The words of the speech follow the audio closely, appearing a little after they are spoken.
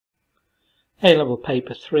A-Level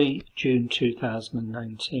Paper 3, June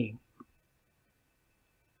 2019.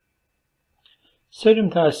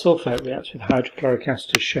 Sodium thiosulfate reacts with hydrochloric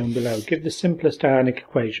acid as shown below. Give the simplest ionic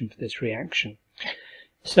equation for this reaction.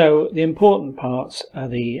 So the important parts are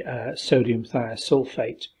the sodium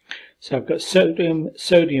thiosulfate. So I've got sodium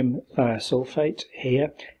thiosulfate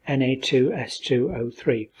here,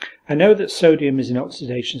 Na2S2O3. I know that sodium is in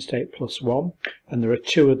oxidation state +1, and there are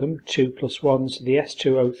two of them, 2 + 1, so the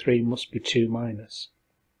S2O3 must be 2-.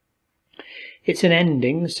 It's an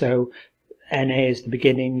ending, so Na is the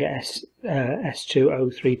beginning,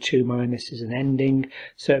 S2O3 2- is an ending,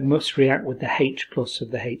 so it must react with the H+ of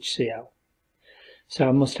the HCl. So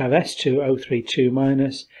I must have S2O3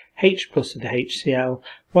 2-, H+ of the HCl.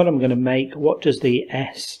 What I'm going to make, what does the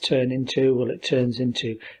S turn into? Well, it turns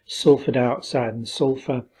into sulfur dioxide and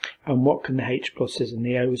sulfur. And what can the H+ and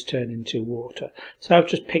the O's turn into? Water. So I've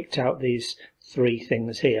just picked out these three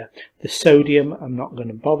things here. The sodium I'm not going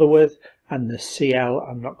to bother with, and the Cl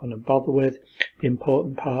I'm not going to bother with. The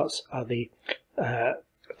important parts are the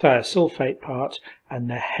thiosulfate part, and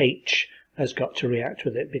the H has got to react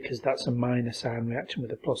with it because that's a minus ion reacting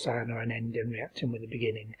with a plus ion, or an ending reacting with the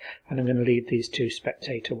beginning. And I'm going to leave these two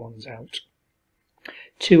spectator ones out.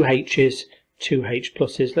 Two H's, two H+.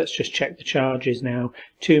 Let's just check the charges now.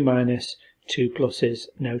 2-, 2+,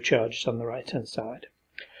 no charges on the right hand side.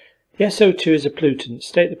 The SO2 is a pollutant.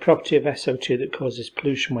 State the property of SO2 that causes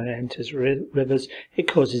pollution when it enters rivers. It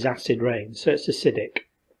causes acid rain, so it's acidic.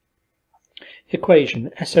 Equation,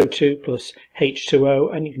 SO2 plus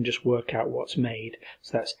H2O, and you can just work out what's made.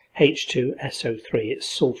 So that's H2SO3, it's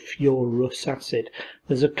sulfurous acid.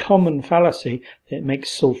 There's a common fallacy that it makes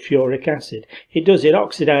sulfuric acid. It does, it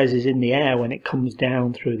oxidizes in the air when it comes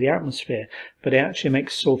down through the atmosphere, but it actually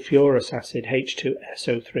makes sulfurous acid,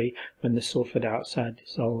 H2SO3, when the sulfur dioxide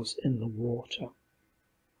dissolves in the water.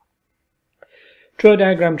 Draw a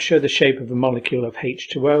diagram to show the shape of a molecule of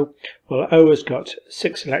H2O. Well, O has got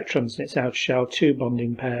 6 electrons in its outer shell, 2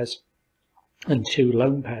 bonding pairs and 2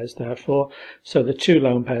 lone pairs therefore. So the 2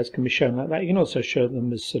 lone pairs can be shown like that. You can also show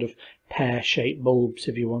them as sort of pear-shaped bulbs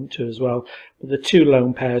if you want to as well. But the 2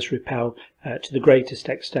 lone pairs repel to the greatest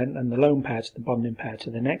extent, and the lone pair to the bonding pair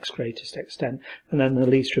to the next greatest extent, and then the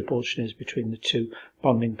least repulsion is between the 2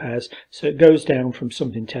 bonding pairs. So it goes down from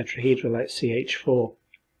something tetrahedral like CH4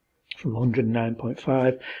 from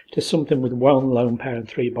 109.5 to something with 1 lone pair and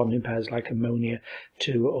 3 bonding pairs like ammonia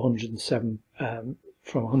to 107, from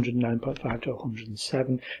 109.5 to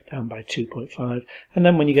 107, down by 2.5. And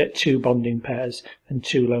then when you get 2 bonding pairs and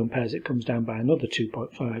 2 lone pairs, it comes down by another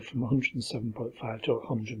 2.5 from 107.5 to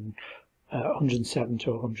 107 to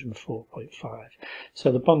 104.5.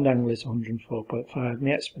 So the bond angle is 104.5, and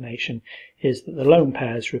the explanation is that the lone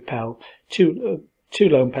pairs repel two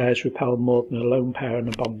lone pairs repel more than a lone pair and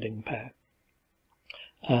a bonding pair,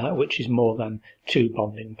 which is more than 2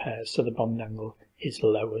 bonding pairs, so the bond angle is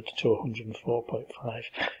lowered to 104.5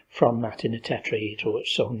 from that in a tetrahedral,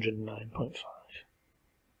 which is 109.5.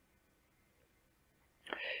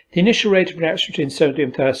 The initial rate of reaction between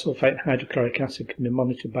sodium thiosulfate and hydrochloric acid can be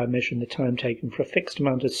monitored by measuring the time taken for a fixed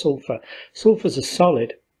amount of sulfur. Sulfur is a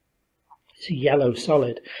solid. It's a yellow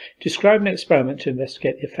solid. Describe an experiment to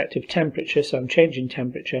investigate the effect of temperature, so I'm changing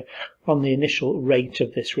temperature, on the initial rate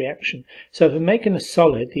of this reaction. So if I'm making a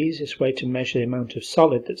solid, the easiest way to measure the amount of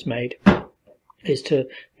solid that's made is to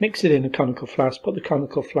mix it in a conical flask, put the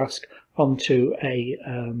conical flask onto a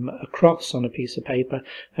cross on a piece of paper,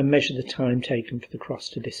 and measure the time taken for the cross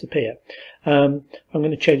to disappear. I'm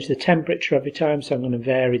going to change the temperature every time, so I'm going to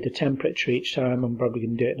vary the temperature each time. I'm probably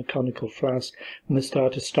going to do it in a conical flask. I'm going to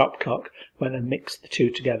start a stopcock when I mix the two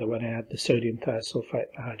together, when I add the sodium thiosulfate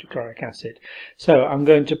and the hydrochloric acid. So I'm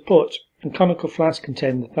going to put a conical flask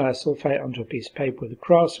containing the thiosulfate onto a piece of paper with a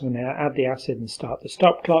cross. I'm going to add the acid and start the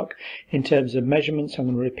stop clock. In terms of measurements, I'm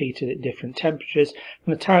going to repeat it at different temperatures. I'm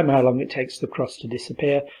going to time how long it takes the cross to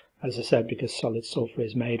disappear, as I said, because solid sulfur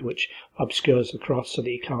is made, which obscures the cross so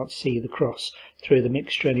that you can't see the cross through the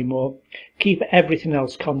mixture anymore. Keep everything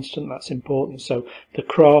else constant, that's important. So the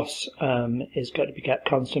cross is got to be kept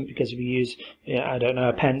constant, because if you use, I don't know,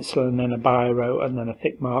 a pencil and then a biro and then a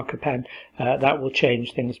thick marker pen, that will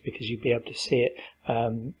change things because you'll be able to see it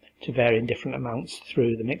to vary in different amounts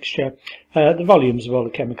through the mixture. The volumes of all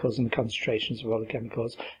the chemicals and the concentrations of all the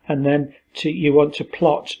chemicals. And then you want to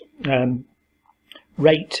plot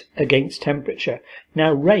rate against temperature.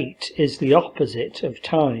 Now rate is the opposite of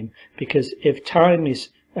time, because if time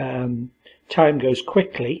goes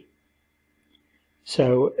quickly,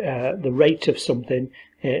 so the rate of something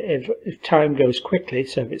if time goes quickly,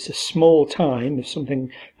 so if it's a small time, if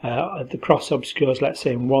something the cross obscures, let's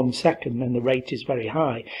say in 1 second, then the rate is very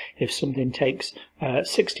high. If something takes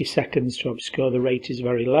 60 seconds to obscure, the rate is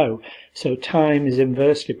very low. So time is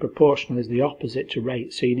inversely proportional, is the opposite to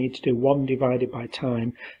rate. So you need to do 1 divided by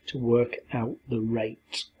time to work out the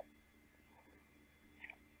rate.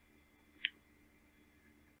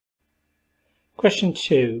 Question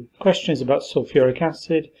 2. The question is about sulfuric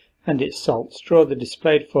acid and its salts. Draw the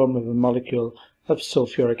displayed form of a molecule of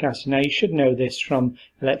sulfuric acid. Now you should know this from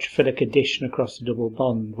electrophilic addition across a double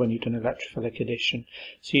bond when you've done electrophilic addition.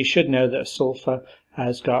 So you should know that a sulfur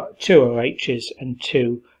has got 2 OHs and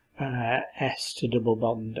 2 S to double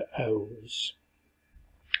bond O's.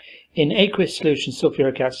 In aqueous solution,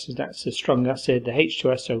 sulfuric acid acts as a strong acid. The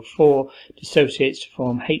H2SO4 dissociates to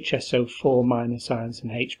form HSO4- ions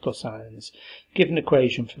and H+ ions. Give an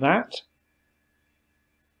equation for that.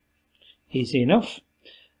 Easy enough.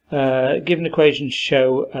 Give an equation to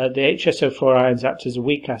show the HSO4 ions act as a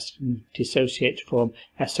weak acid and dissociate to form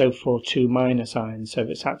SO4- ions. So if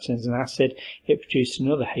it's acting as an acid, it produces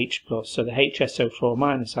another H+. So the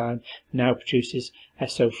HSO4- ion now produces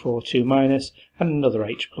SO4- and another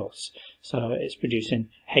H+. So it's producing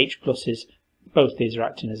H+. Both these are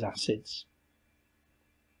acting as acids.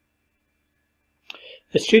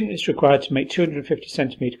 A student is required to make 250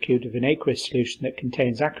 cm³ of an aqueous solution that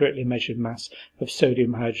contains accurately measured mass of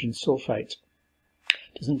sodium hydrogen sulfate.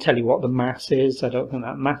 It doesn't tell you what the mass is. I don't think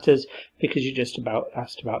that matters because you just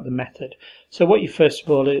asked about the method. So what you first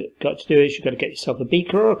of all got to do is you've got to get yourself a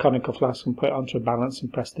beaker or a conical flask and put it onto a balance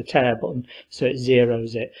and press the tare button so it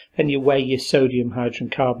zeroes it. Then you weigh your sodium hydrogen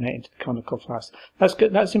carbonate into the conical flask. That's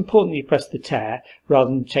good. That's important. You press the tare rather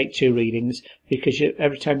than take 2 readings, because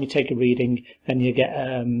every time you take a reading, then you get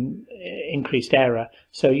increased error.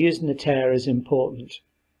 So using the tare is important.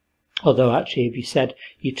 Although actually, if you said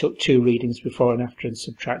you took 2 readings before and after and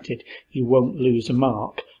subtracted, you won't lose a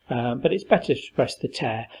mark. But it's better to press the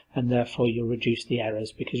tare, and therefore you'll reduce the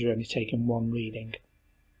errors because you're only taking 1 reading.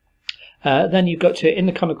 Then you've got to, in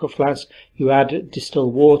the conical flask, you add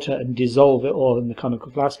distilled water and dissolve it all in the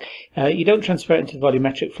conical flask. You don't transfer it into the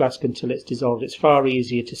volumetric flask until it's dissolved. It's far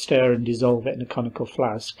easier to stir and dissolve it in a conical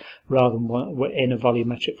flask rather than in a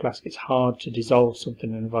volumetric flask. It's hard to dissolve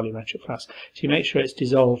something in a volumetric flask. So you make sure it's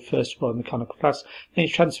dissolved first of all in the conical flask, then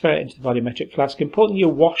you transfer it into the volumetric flask. Important you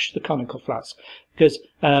wash the conical flask, because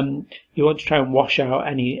you want to try and wash out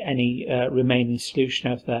any remaining solution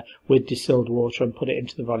out there with distilled water and put it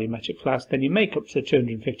into the volumetric flask. Then you make up to the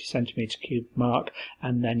 250 cm³ mark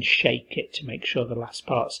and then shake it to make sure the last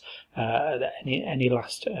parts, any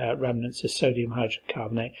last remnants of sodium hydrogen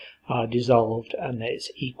carbonate are dissolved and that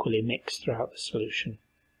it's equally mixed throughout the solution.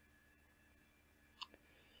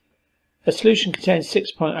 A solution contains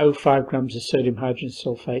 6.05 grams of sodium hydrogen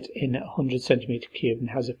sulfate in 100 cm³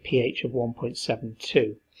 and has a pH of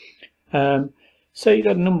 1.72. So you've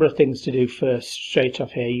got a number of things to do first straight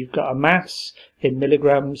off here. You've got a mass in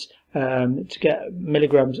milligrams. To get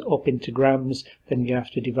milligrams up into grams, then you have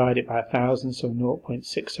to divide it by 1,000, so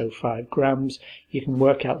 0.605 grams. You can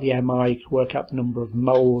work out the MR, you can work out the number of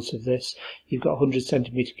moles of this. You've got 100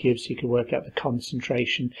 cm³, so you can work out the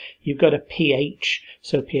concentration. You've got a pH,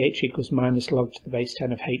 so pH equals minus log to the base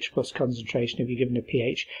 10 of H+ concentration. If you're given a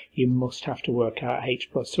pH, you must have to work out H+.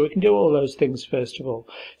 So we can do all those things first of all.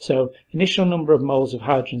 So initial number of moles of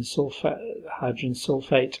hydrogen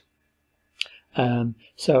sulfate.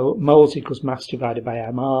 So moles equals mass divided by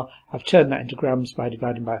MR. I've turned that into grams by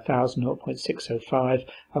dividing by 1,000, 0.605.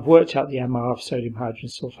 I've worked out the MR of sodium hydrogen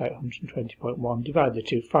sulfate, 120.1. Divide the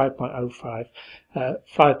two, 5.05,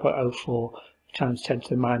 5.04 times 10 to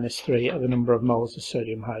the minus 3 are the number of moles of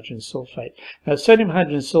sodium hydrogen sulfate. Now, sodium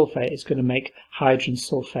hydrogen sulfate is going to make hydrogen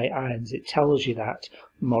sulfate ions. It tells you that,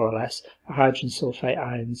 more or less. Hydrogen sulfate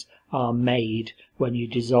ions are made when you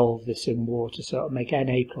dissolve this in water, so it'll make Na+ and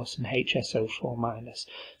HSO4-.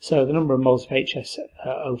 So the number of moles of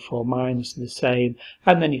HSO4- are the same,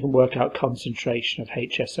 and then you can work out concentration of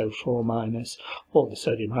HSO4- or the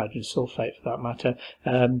sodium hydrogen sulfate for that matter.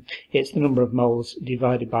 It's the number of moles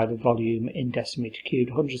divided by the volume in decimeter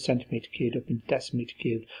cubed, 100 cm³ up into decimeter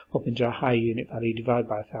cubed, up into a high unit value, divided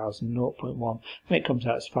by 1,000, 0.1, and it comes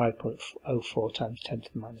out as 5.04 times 10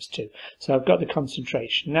 to the minus 2. So I've got the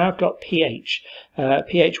concentration. Now I've got pH.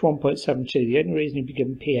 pH 1.72. The only reason you'd be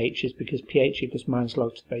given pH is because pH equals minus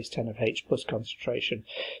log to the base 10 of H+ concentration.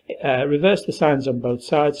 Reverse the signs on both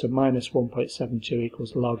sides, so minus 1.72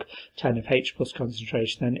 equals log 10 of H+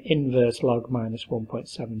 concentration, then inverse log minus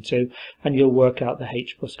 1.72, and you'll work out the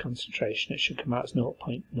H+ concentration. It should come out as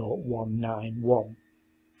 0.0191.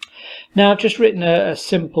 Now I've just written a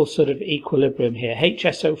simple sort of equilibrium here.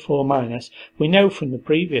 HSO4 minus, we know from the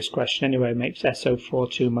previous question anyway, makes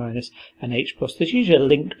SO4 2 minus and H plus. There's usually a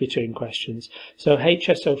link between questions. So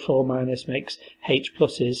HSO4 minus makes H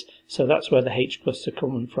pluses, so that's where the H plus are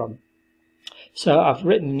coming from. So I've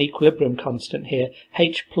written an equilibrium constant here,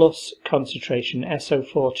 H plus concentration,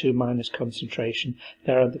 SO4 2 minus concentration,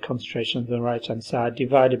 there are the concentration on the right hand side,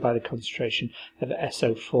 divided by the concentration of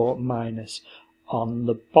SO4 minus on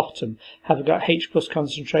the bottom. Have I got H plus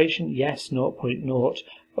concentration? Yes,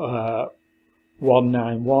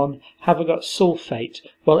 0.0191. Have I got sulfate?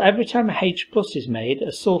 Well, every time a H plus is made,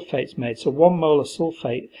 a sulfate's made. So 1 mole of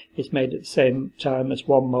sulfate is made at the same time as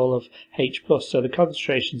 1 mole of H plus. So the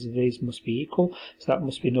concentrations of these must be equal. So that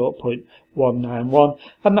must be 0.191.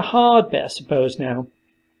 And the hard bit, I suppose, now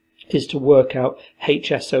is to work out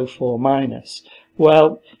HSO4 minus.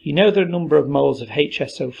 Well, you know the number of moles of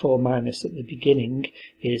HSO4 minus at the beginning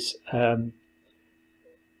is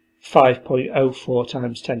 5.04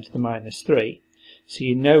 times 10 to the minus 3. So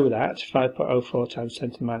you know that 5.04 times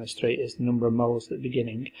 10 to the minus 3 is the number of moles at the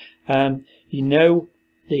beginning. You know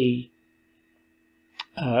the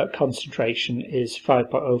concentration is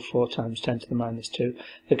 5.04 times 10 to the minus 2.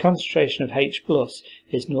 The concentration of H plus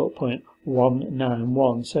is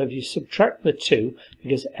 0.191. So if you subtract the 2,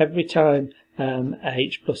 because every time a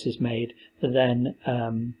H plus is made, then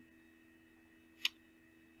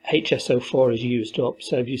HSO4 is used up.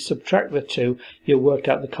 So if you subtract the 2, you'll work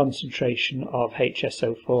out the concentration of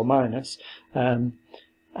HSO4 minus, and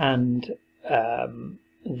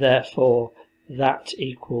therefore that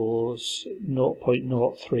equals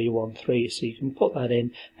 0.0313. So you can put that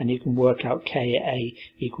in and you can work out Ka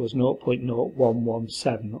equals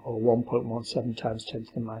 0.0117 or 1.17 times 10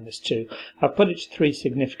 to the minus 2. I've put it to 3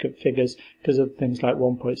 significant figures because of things like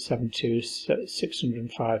 1.72,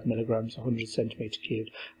 605 milligrams, 100 centimetre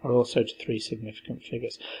cubed are also to 3 significant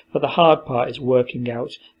figures. But the hard part is working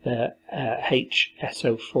out the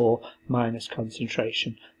HSO4 minus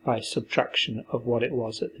concentration by subtraction of what it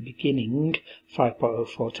was at the beginning,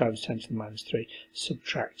 5.04 times 10 to the minus 3,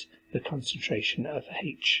 subtract the concentration of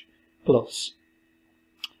H plus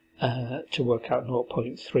to work out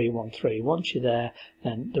 0.313. Once you're there,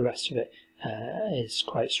 then the rest of it is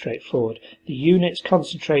quite straightforward. The units,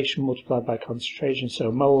 concentration multiplied by concentration,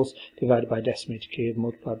 so moles divided by decimeter cubed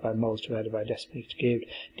multiplied by moles divided by decimeter cubed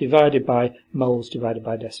divided by moles divided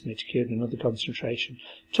by decimeter cubed, another concentration.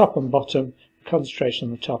 Top and bottom, the concentration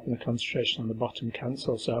on the top and the concentration on the bottom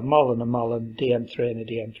cancel, so a mole and dm3 and a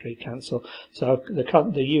dm3 cancel, so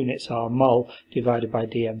the units are mole divided by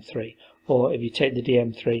dm3, or if you take the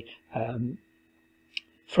dm3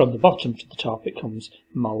 from the bottom to the top, it comes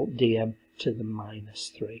mole dm to the minus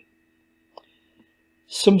 3.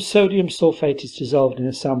 Some sodium sulfate is dissolved in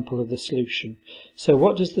a sample of the solution. So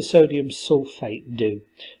what does the sodium sulfate do?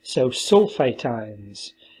 So sulfate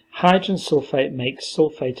ions. Hydrogen sulfate makes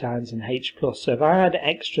sulfate ions and H+. So if I add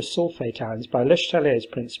extra sulfate ions, by Le Chatelier's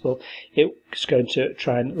principle, it's going to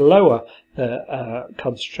try and lower the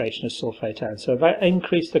concentration of sulfate ions. So if I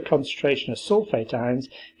increase the concentration of sulfate ions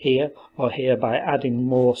here or here by adding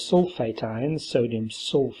more sulfate ions, sodium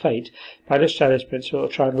sulfate, by Le Chatelier's principle, it will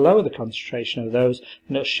try and lower the concentration of those,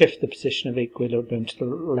 and it will shift the position of equilibrium to the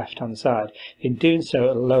left-hand side. In doing so,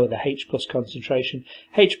 it will lower the H+ concentration.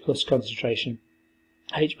 H+ concentration.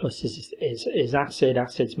 H plus is acid,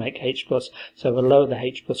 acids make H plus, so the lower the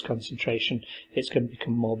H plus concentration, it's going to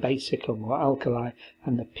become more basic or more alkali,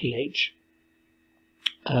 and the pH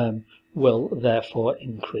will therefore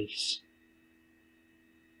increase.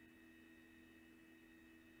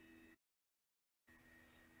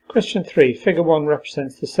 Question 3. Figure 1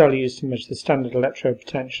 represents the cell used to measure the standard electrode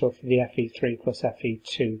potential for the Fe3 plus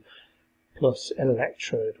Fe2 plus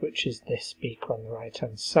electrode, which is this beaker on the right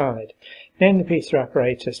hand side. Name the piece of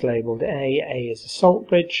apparatus labelled A. A is a salt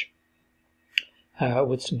bridge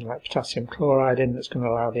with something like potassium chloride in that's going to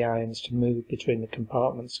allow the ions to move between the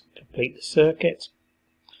compartments and complete the circuit.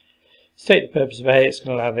 State the purpose of A. It's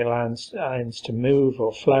going to allow the ions to move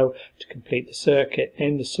or flow to complete the circuit.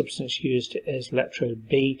 Name the substance used as electrode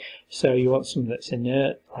B. So you want something that's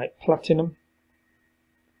inert like platinum.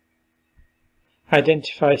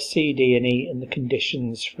 Identify C, D and E and the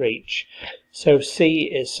conditions for each. So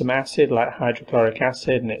C is some acid like hydrochloric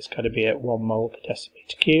acid, and it's got to be at 1 mole per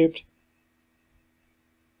decimeter cubed.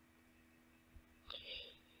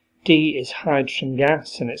 D is hydrogen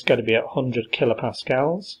gas, and it's got to be at 100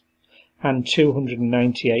 kilopascals and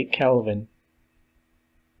 298 Kelvin.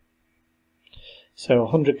 So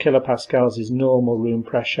 100 kilopascals is normal room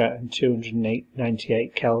pressure and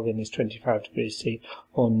 298 Kelvin is 25 degrees C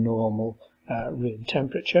or normal room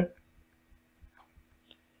temperature.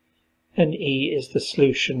 and E is the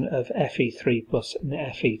solution of Fe3 plus and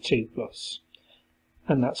Fe2 plus,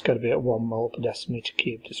 and that's got to be at 1 mole per decimeter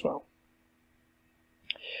cubed as well.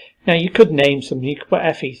 Now you could name something. You could put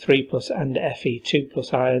Fe3 plus and Fe2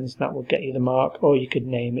 plus ions, and that will get you the mark, or you could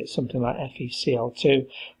name it something like FeCl2,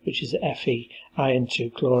 which is Fe iron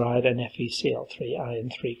 2 chloride, and FeCl3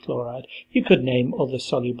 iron 3 chloride. You could name other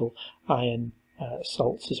soluble iron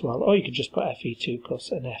salts as well, or you could just put Fe2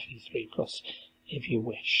 plus and Fe3 plus if you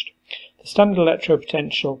wished. The standard electrode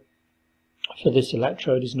potential for this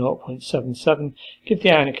electrode is 0.77. Give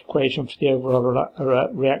the ionic equation for the overall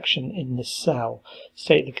reaction in the cell.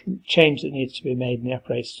 State the change that needs to be made in the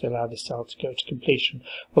apparatus to allow the cell to go to completion.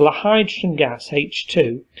 Well, the hydrogen gas,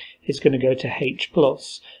 H2, is going to go to H+,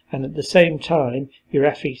 and at the same time, your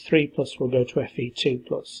Fe3 plus will go to Fe2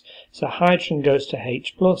 plus. So hydrogen goes to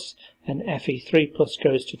H+, and Fe3 plus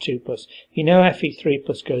goes to 2 plus. You know Fe3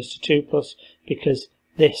 plus goes to 2 plus because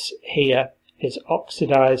this here is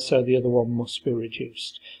oxidized, so the other one must be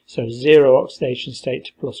reduced. So 0 oxidation state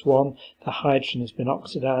to +1, the hydrogen has been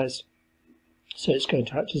oxidized, so it's going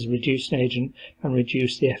to act as a reducing agent and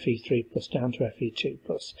reduce the Fe3 plus down to Fe2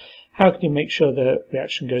 plus. How can you make sure the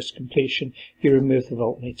reaction goes to completion? You remove the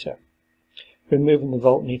voltmeter. Removing the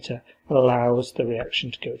voltmeter allows the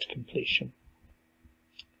reaction to go to completion.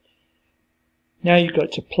 Now you've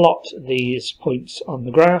got to plot these points on the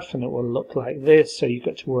graph, and it will look like this. So you've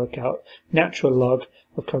got to work out natural log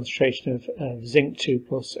of concentration of zinc 2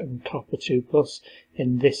 plus and copper 2 plus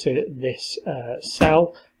in this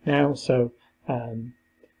cell now. So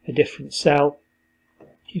a different cell.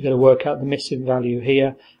 You've got to work out the missing value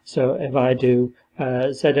here. So if I do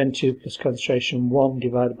Zn2 plus concentration 1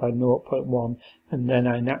 divided by 0.1, and then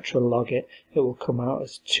I natural log it, it will come out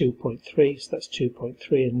as 2.3, so that's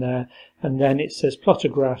 2.3 in there. And then it says plot a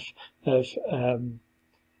graph of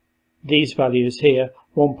these values here,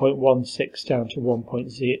 1.16 down to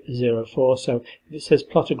 1.04. So if it says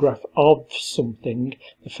plot a graph of something,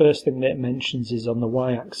 the first thing that it mentions is on the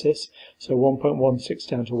y-axis. So 1.16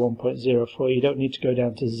 down to 1.04. You don't need to go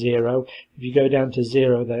down to 0. If you go down to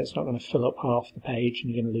 0, then it's not going to fill up half the page,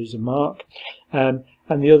 and you're going to lose a mark. And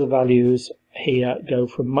the other values here go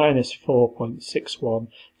from -4.61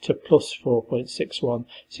 to +4.61.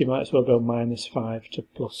 So you might as well go -5 to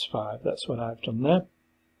 +5. That's what I've done there.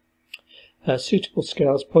 Suitable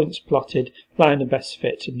scales, points plotted, line the best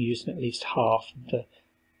fit, and using at least half of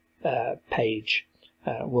the page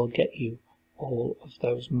will get you all of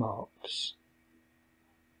those marks.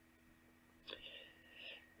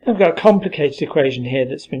 I've got a complicated equation here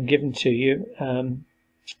that's been given to you.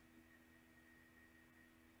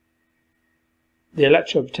 The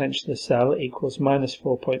electrode potential of the cell equals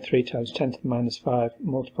 -4.3 times 10 to the -5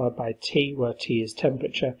 multiplied by T, where T is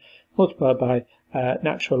temperature, multiplied by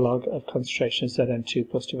natural log of concentration of Zn2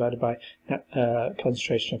 plus divided by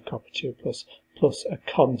concentration of copper 2 plus a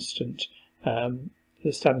constant,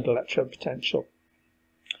 the standard electrode potential.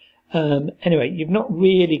 Anyway, you've not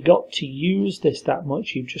really got to use this that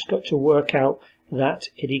much. You've just got to work out that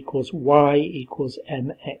it equals Y equals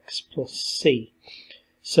mx plus C.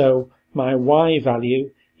 So my Y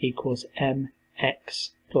value equals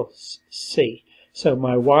mx plus C. So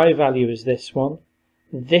my Y value is this one.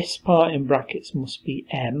 This part in brackets must be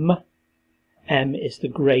m. M is the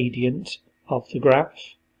gradient of the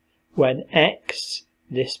graph. When x,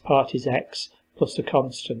 this part is x plus a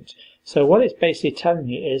constant. So what it's basically telling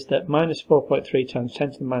you is that -4.3 times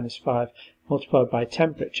 10 to the -5 multiplied by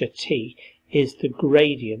temperature T is the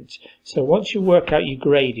gradient. So once you work out your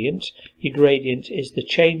gradient is the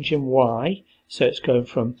change in Y. So it's going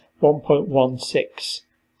from 1.16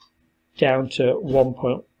 down to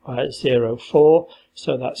 1.04.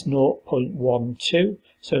 So that's 0.12.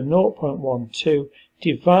 So 0.12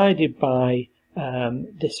 divided by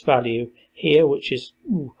this value here, which is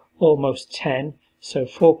almost 10. So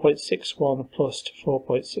 4.61 plus to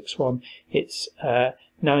 4.61, it's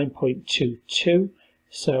 9.22.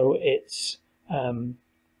 So it's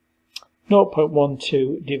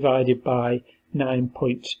 0.12 divided by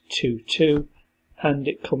 9.22, and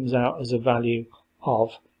it comes out as a value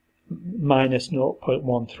of minus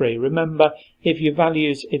 0.13. Remember, if your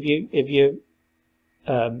values, if you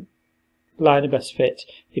line of best fit,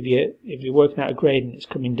 if you're working out a gradient, it's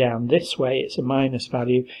coming down this way, it's a minus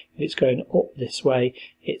value. If it's going up this way,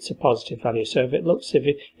 it's a positive value. So if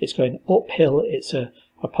it's going uphill, it's a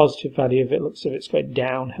positive value. If it looks as if it's going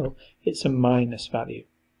downhill, it's a minus value.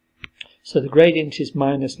 So the gradient is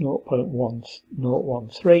minus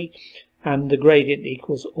 0.13, and the gradient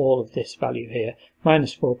equals all of this value here,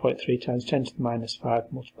 minus 4.3 times 10 to the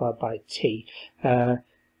 -5 multiplied by T.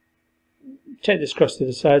 Take this across to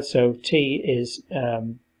the side, so T is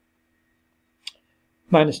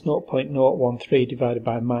minus 0.013 divided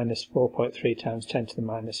by minus 4.3 times 10 to the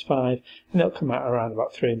minus 5, and it'll come out around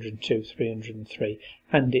about 302, 303,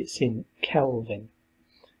 and it's in Kelvin.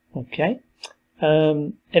 Okay.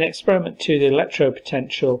 In experiment 2, the electrode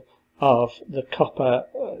potential of the copper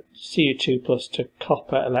Cu2 plus to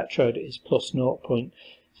copper electrode is plus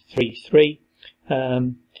 0.33.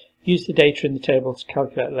 Use the data in the table to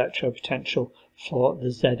calculate electrode potential for the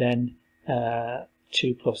Zn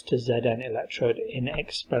 2 plus to Zn electrode in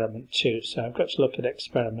experiment 2. So I've got to look at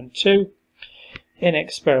experiment 2. In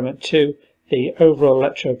experiment 2, the overall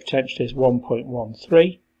electrode potential is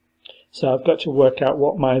 1.13. So I've got to work out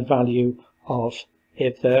what my value of,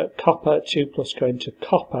 if the copper 2 plus going to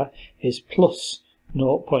copper is plus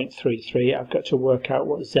 0.33, I've got to work out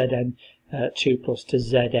what Zn 2 plus to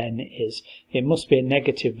Zn is. It must be a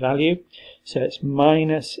negative value, so it's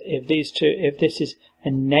minus, if this is a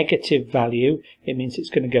negative value, it means it's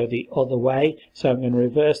going to go the other way, so I'm going to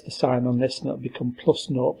reverse the sign on this and it'll become plus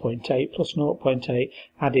 0.8, plus 0.8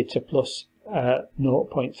 added to plus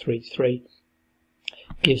 0.33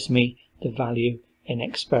 gives me the value in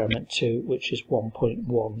experiment 2, which is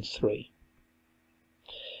 1.13.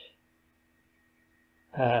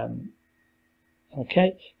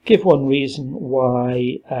 Okay, give one reason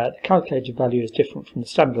why the calculated value is different from the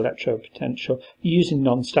standard electrode potential using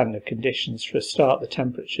non-standard conditions. For a start, the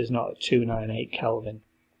temperature is not at 298 Kelvin.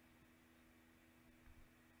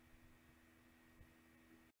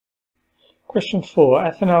 Question 4.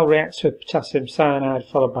 Ethanol reacts with potassium cyanide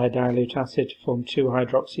followed by dilute acid to form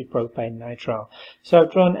 2-hydroxypropane nitrile. So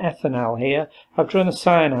I've drawn ethanol here. I've drawn a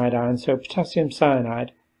cyanide ion, so potassium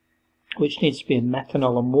cyanide, which needs to be in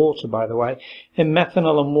methanol and water, by the way. In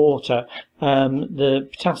methanol and water, the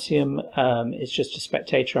potassium is just a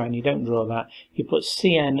spectator ion. You don't draw that. You put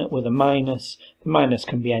Cn with a minus. The minus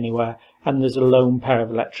can be anywhere, and there's a lone pair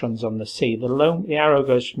of electrons on the C. The arrow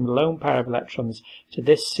goes from the lone pair of electrons to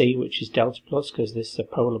this C, which is delta plus, because this is a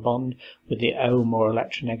polar bond with the O more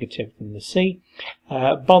electronegative than the C.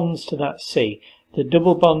 Bonds to that C. The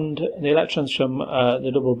double bond, the electrons from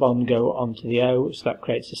the double bond go onto the O, so that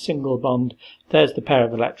creates a single bond. There's the pair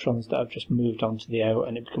of electrons that have just moved onto the O,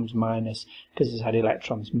 and it becomes minus because it's had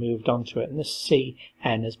electrons moved onto it. And the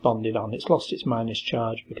Cn has bonded on. It's lost its minus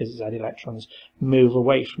charge because it's had electrons move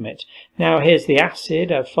away from it. Now here's the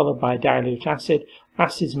acid, followed by dilute acid.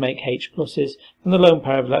 Acids make H pluses, and the lone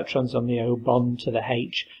pair of electrons on the O bond to the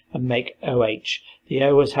H and make OH. The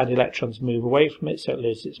O has had electrons move away from it, so it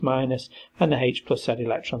loses its minus, and the H plus had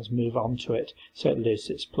electrons move onto it, so it loses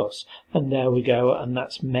its plus. And there we go, and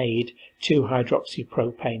that's made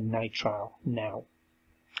 2-hydroxypropane nitrile now.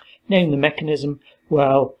 Name the mechanism.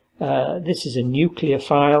 Well, this is a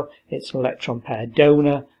nucleophile, it's an electron pair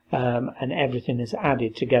donor, and everything is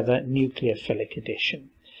added together, nucleophilic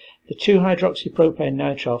addition. The 2-hydroxypropane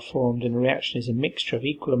nitrile formed in a reaction is a mixture of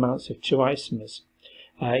equal amounts of two isomers.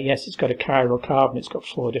 Yes, it's got a chiral carbon, it's got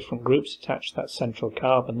 4 different groups attached to that central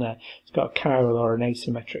carbon there. It's got a chiral or an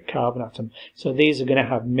asymmetric carbon atom. So these are going to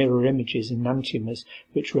have mirror images in enantiomers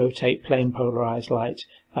which rotate plane polarized light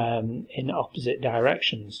in opposite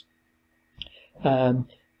directions.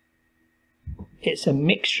 It's a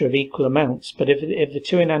mixture of equal amounts, but if the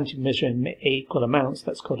two enantiomers are in equal amounts,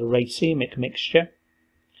 that's called a racemic mixture.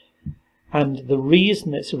 And the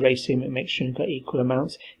reason it's a racemic mixture and got equal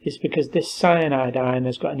amounts is because this cyanide ion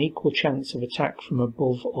has got an equal chance of attack from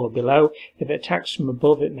above or below. If it attacks from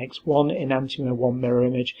above, it makes one enantiomer, one mirror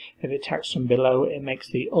image. If it attacks from below, it makes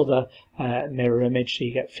the other mirror image, so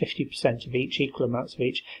you get 50% of each, equal amounts of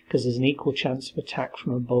each, because there's an equal chance of attack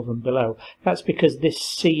from above and below. That's because this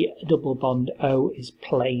C double bond O is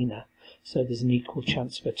planar, so there's an equal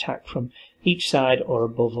chance of attack from each side or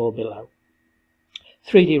above or below.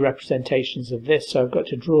 3D representations of this, so I've got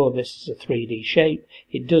to draw this as a 3D shape.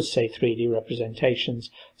 It does say 3D representations,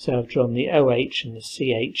 so I've drawn the OH and the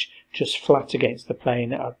CH just flat against the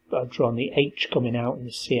plane. I've drawn the H coming out and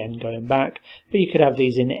the CN going back, but you could have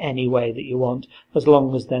these in any way that you want, as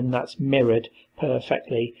long as then that's mirrored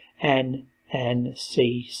perfectly. N, N,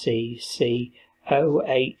 C, C, C,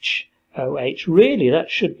 OH, OH. Really,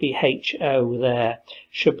 that should be HO there.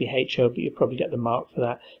 Should be HO, but you probably get the mark for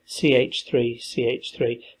that. CH3,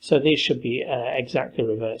 CH3. So these should be exactly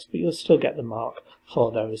reversed, but you'll still get the mark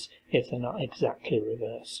for those if they're not exactly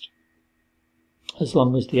reversed. As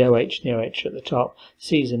long as the OH and the OH are at the top,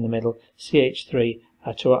 C's in the middle, CH3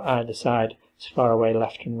 are to either side, as far away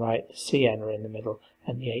left and right, the CN are in the middle,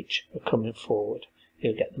 and the H are coming forward.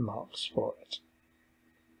 You'll get the marks for it.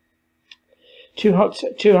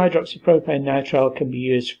 2-hydroxypropane nitrile can be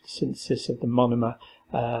used for the synthesis of the monomer,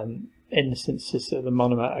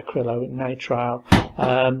 acrylonitrile.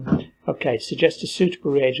 Okay, suggest a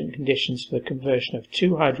suitable reagent conditions for the conversion of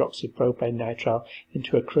 2-hydroxypropane nitrile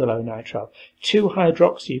into acrylonitrile.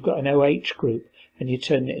 2-hydroxy, you've got an OH group, and you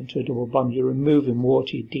turn it into a double bond. You're removing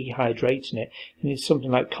water, you're dehydrating it. You need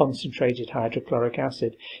something like concentrated hydrochloric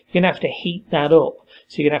acid. You're going to have to heat that up,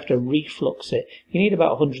 so you're going to have to reflux it. You need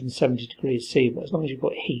about 170 degrees C, but as long as you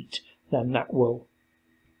put heat, then that will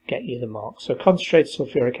get you the mark. So concentrated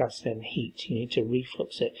sulfuric acid and heat, you need to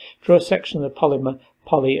reflux it. Draw a section of the polymer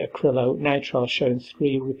polyacrylonitrile showing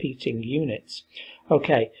 3 repeating units.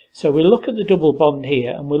 Okay, so we look at the double bond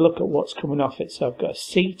here and we look at what's coming off it. So I've got a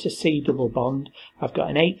C to C double bond, I've got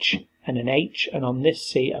an H and an H, and on this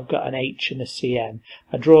C I've got an H and a CN.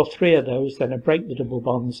 I draw 3 of those, then I break the double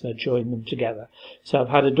bonds and I join them together. So I've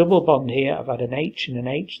had a double bond here, I've had an H and an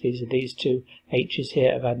H, these are these 2 H's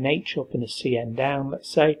here, I've had an H up and a CN down, let's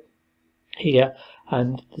say, here,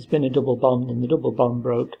 and there's been a double bond and the double bond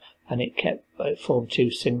broke and it formed 2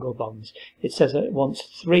 single bonds. It says that it wants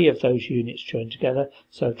 3 of those units joined together,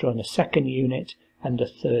 so I've drawn a second unit and a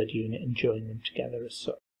third unit and joined them together as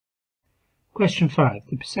such. Question 5.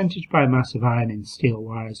 The percentage by mass of iron in steel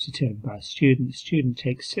wire is determined by a student. The student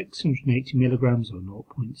takes 680 milligrams or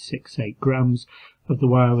 0.68 grams of the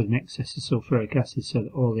wire with an excess of sulfuric acid so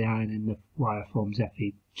that all the iron in the wire forms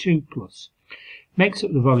Fe2+. Makes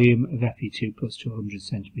up the volume of Fe2+ to 100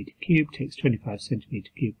 cm3, takes 25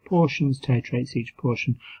 cm3 portions, titrates each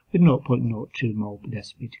portion with 0.02 mole per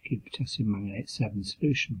deciliter3 potassium manganate 7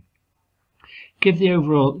 solution. Give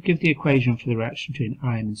the equation for the reaction between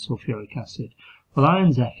iron and sulfuric acid. Well,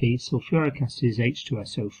 iron's Fe, sulfuric acid is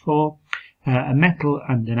H2SO4. A metal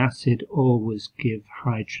and an acid always give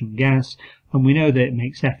hydrogen gas, and we know that it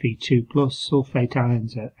makes Fe2+, sulfate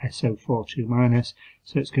ions are SO4 2-,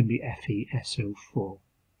 so it's going to be FeSO4.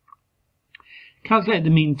 Calculate the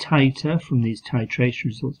mean titer from these titration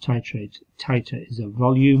results. Titer is a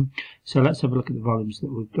volume, so let's have a look at the volumes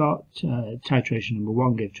that we've got. Titration number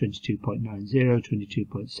 1 gave 22.90,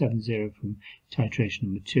 22.70 from titration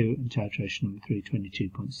number 2, and titration number 3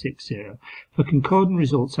 22.60. For concordant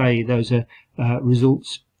results, i.e. those are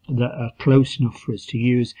results that are close enough for us to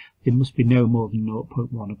use, they must be no more than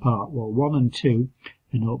 0.1 apart. Well, 1 and 2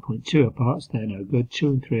 are 0.2 apart, so they're no good. 2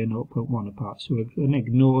 and 3 are 0.1 apart, so we're going to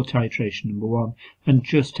ignore titration number 1 and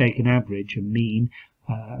just take an average, a mean,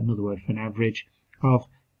 another word for an average, of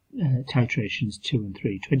titrations 2 and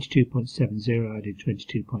 3. 22.70 added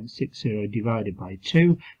 22.60 divided by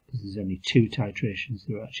 2, because there's only 2 titrations that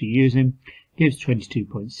we're actually using, gives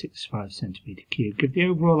 22.65 cm3. Give the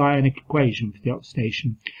overall ionic equation for the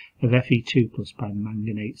oxidation of Fe2+ by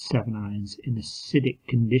manganate 7 ions in acidic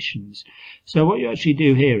conditions. So what you actually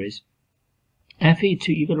do here is Fe2,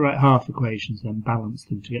 you've got to write half equations, then balance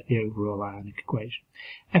them to get the overall ionic equation.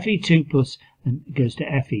 Fe2+ goes to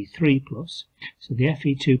Fe3+, so the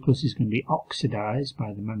Fe2+ is going to be oxidized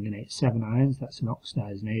by the manganate 7 ions, that's an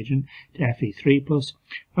oxidizing agent, to Fe3+,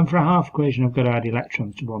 and for a half equation I've got to add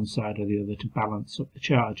electrons to one side or the other to balance up the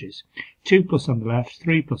charges. 2+ on the left,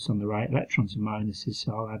 3+ on the right, electrons and minuses,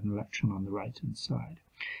 so I'll add an electron on the right hand side.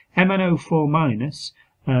 MnO4-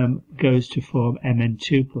 goes to form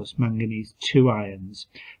Mn2+, manganese 2 ions.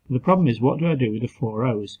 But the problem is, what do I do with the 4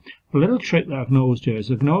 O's? A little trick that I can always do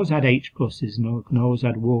is I can always add H+, and I can always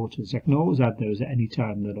add waters. I can always add those at any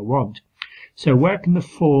time that I want. So where can the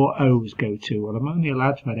 4 O's go to? Well, I'm only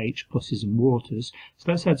allowed to add H+ and waters,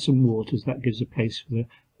 so let's add some waters. That gives a place for the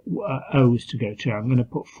O's to go to. I'm going to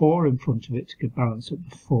put 4 in front of it to balance up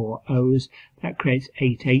the 4 O's. That creates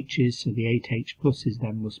 8 H's, so the 8 H+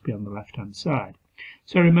 then must be on the left hand side.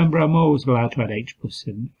 So remember, I'm always allowed to add H+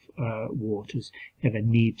 in waters if I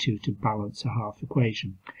need to balance a half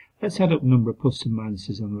equation. Let's add up the number of plus and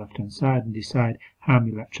minuses on the left hand side and decide how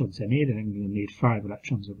many electrons I need. I'm going to need 5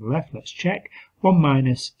 electrons on the left. Let's check. 1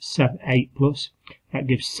 minus 8+, that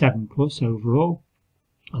gives 7+ overall.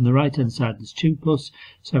 On the right hand side there's 2+,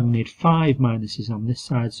 so I'm going to need 5 minuses on this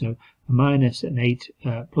side, so a minus and 8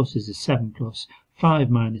 plus is a 7+. 5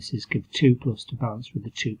 minuses give 2+ to balance with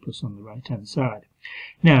the 2+ on the right hand side.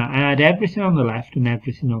 Now I add everything on the left and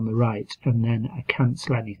everything on the right, and then I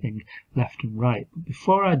cancel anything left and right. But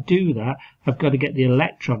before I do that, I've got to get the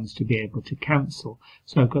electrons to be able to cancel.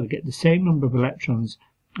 So I've got to get the same number of electrons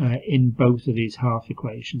in both of these half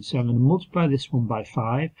equations. So I'm going to multiply this one by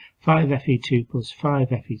 5 Fe2+, 5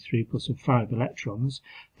 Fe3+, of 5 electrons.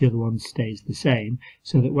 The other one stays the same,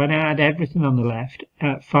 so that when I add everything on the left,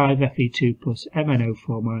 5 Fe2+,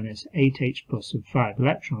 MnO4- 8 H+ of 5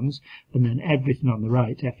 electrons, and then everything on the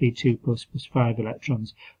right, Fe2+ plus 5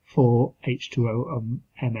 electrons, 4 H2O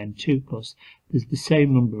Mn2+, there's the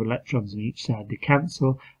same number of electrons on each side. They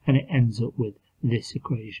cancel, and it ends up with this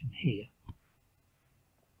equation here.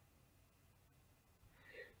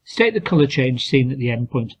 State the colour change seen at the end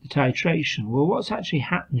point of the titration. Well, what's actually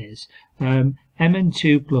happened is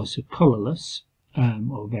Mn2 plus are colourless,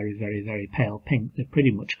 or very, very, very pale pink. They're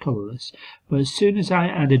pretty much colourless. But as soon as I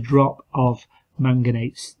add a drop of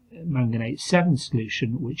manganate 7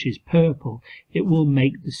 solution, which is purple, it will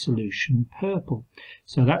make the solution purple.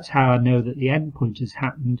 So that's how I know that the end point has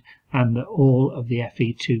happened and that all of the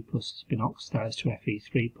Fe2 plus has been oxidized to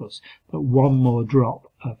Fe3 plus. But one more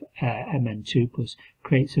drop of Mn2 plus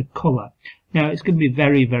creates a colour. Now it's going to be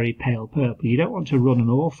very, very pale purple. You don't want to run an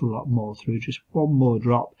awful lot more through, just one more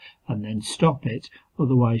drop and then stop it,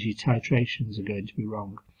 otherwise your titrations are going to be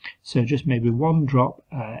wrong. So just maybe one drop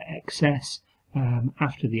excess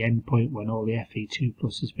after the end point when all the Fe2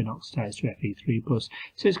 plus has been oxidized to Fe3 plus.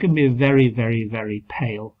 So it's going to be a very, very, very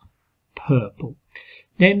pale purple.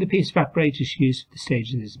 Name the piece of apparatus used for the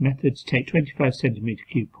stage of this method. To take 25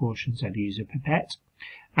 cm3 portions and use a pipette.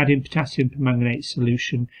 Add in potassium permanganate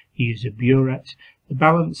solution, use a burette. The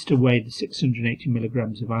balance to weigh the 680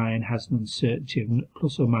 mg of iron has an uncertainty of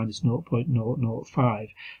plus or minus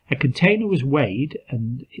 0.005. A container was weighed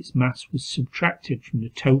and its mass was subtracted from the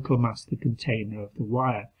total mass of the container of the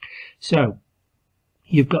wire. So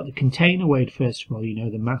you've got the container weighed first of all, you know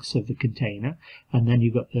the mass of the container, and then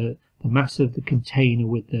you've got the mass of the container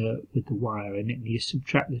with the wire in it, and you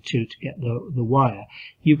subtract the two to get the wire.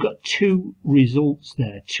 You've got two results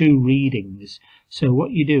there, two readings. So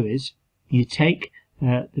what you do is you take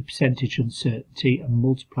the percentage uncertainty and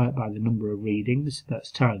multiply it by the number of readings.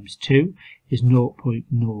 That's times 2 is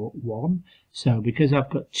 0.01. So because I've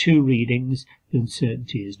got two readings, the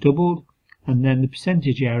uncertainty is doubled, and then the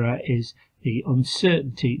percentage error is the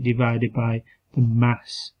uncertainty divided by the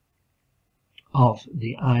mass of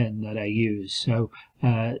the iron that I use. So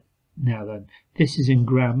now then, this is in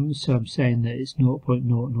grams, so I'm saying that it's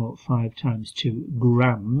 0.005 times 2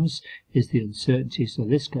 grams is the uncertainty, so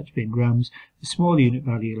this got to be in grams. The small unit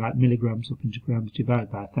value, like milligrams up into grams, divided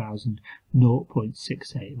by 1,000,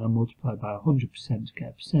 0.68, and I multiply by 100% to get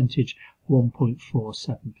a percentage,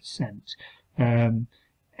 1.47%.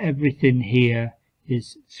 Everything here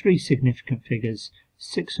is three significant figures,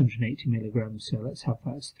 680 milligrams, so let's have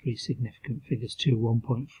that as three significant figures to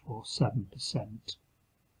 1.47%.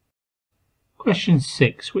 Question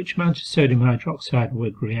 6. Which amount of sodium hydroxide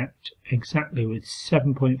would react exactly with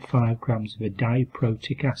 7.5 grams of a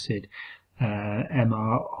diprotic acid, MR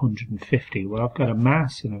 150? Well, I've got a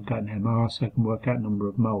mass and I've got an MR, so I can work out number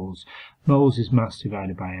of moles. Moles is mass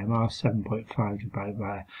divided by MR. 7.5 divided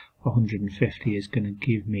by 150 is going to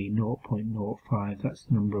give me 0.05. That's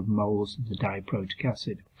the number of moles of the diprotic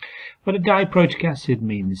acid. What a diprotic acid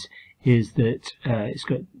means is that it's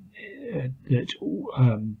got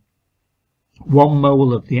 1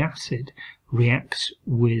 mole of the acid reacts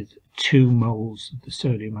with 2 moles of the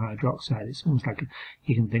sodium hydroxide. It's almost like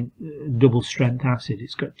you can think double strength acid.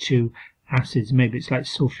 It's got 2 acids. Maybe it's like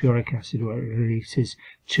sulfuric acid where it releases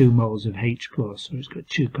 2 moles of H+, or it's got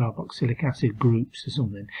 2 carboxylic acid groups or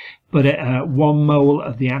something. But 1 mole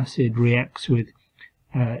of the acid reacts with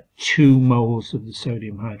 2 moles of the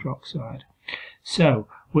sodium hydroxide. So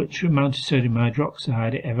which amount of sodium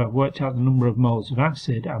hydroxide, if I've worked out the number of moles of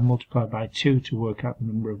acid, I multiply by 2 to work out the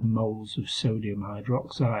number of moles of sodium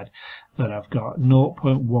hydroxide that I've got.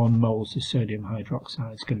 0.1 moles of sodium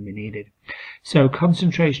hydroxide is going to be needed. So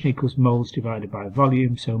concentration equals moles divided by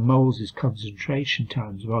volume. So moles is concentration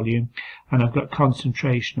times volume, and I've got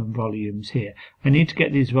concentration and volumes here. I need to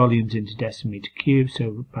get these volumes into decimeter cubes,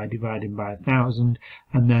 so by dividing by 1,000,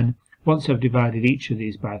 and then once I've divided each of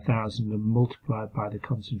these by 1,000 and multiplied by the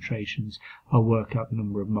concentrations, I'll work out the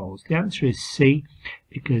number of moles. The answer is C,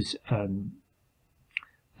 because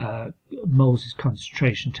moles is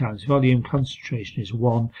concentration times volume. Concentration is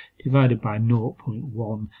 1 divided by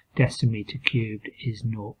 0.1 decimeter cubed is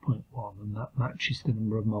 0.1, and that matches the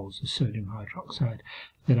number of moles of sodium hydroxide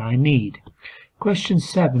that I need. Question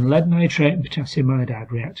 7. Lead nitrate and potassium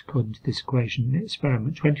iodide react according to this equation. In the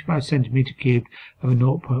experiment, 25 centimeter cubed of a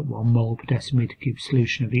 0.1 mole per decimeter cubed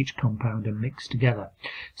solution of each compound are mixed together.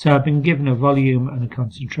 So I've been given a volume and a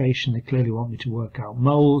concentration. They clearly want me to work out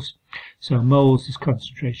moles. So moles is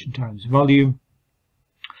concentration times volume.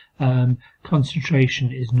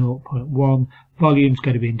 Concentration is 0.1. Volume's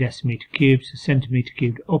got to be in decimeter cubed, so centimeter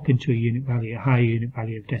cubed up into a unit value, a higher unit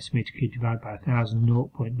value of decimeter cubed divided by 1,000,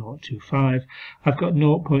 0.025. I've got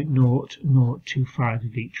 0.0025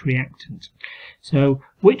 of each reactant. So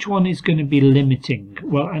which one is going to be limiting?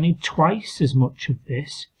 Well, I need twice as much of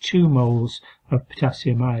this, 2 moles of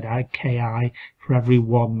potassium iodide, Ki, for every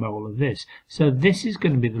 1 mole of this. So this is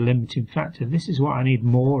going to be the limiting factor. This is what I need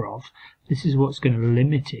more of this is what's going to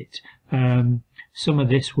limit it. Some of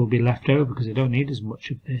this will be left over because I don't need as much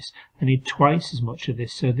of this. I need twice as much of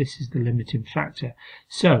this, so this is the limiting factor.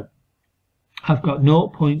 So I've got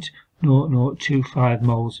 0.0025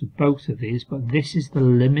 moles of both of these, but this is the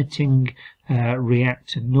limiting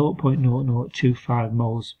reactant. 0.0025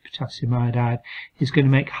 moles of potassium iodide is going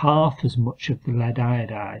to make half as much of the lead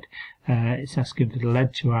iodide. It's asking for the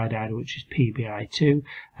lead 2 iodide, which is PbI2.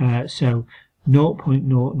 So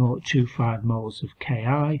 0.0025 moles of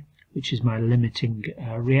Ki, which is my limiting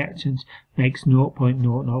reactant, makes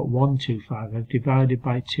 0.00125. I've divided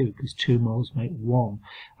by 2 because 2 moles make 1.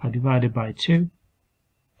 I've divided by 2,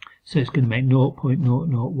 so it's going to make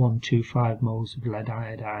 0.00125 moles of lead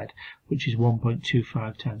iodide, which is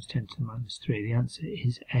 1.25 times 10 to the minus 3. The answer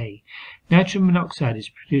is A. Nitrogen monoxide is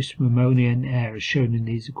produced from ammonia and air as shown in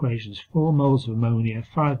these equations. 4 moles of ammonia,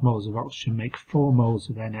 5 moles of oxygen make 4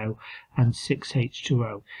 moles of NO and 6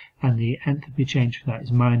 H2O. And the enthalpy change for that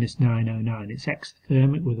is minus 909. It's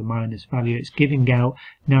exothermic with a minus value. It's giving out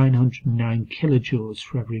 909 kilojoules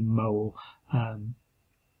for every mole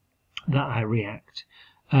that I react.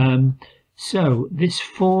 So this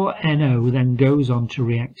 4NO then goes on to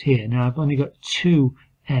react here. Now I've only got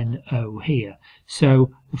 2NO here.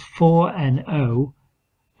 So the 4NO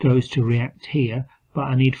goes to react here, but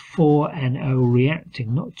I need 4NO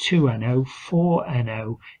reacting, not 2NO.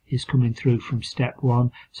 4NO is coming through from step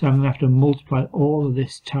 1. So I'm going to have to multiply all of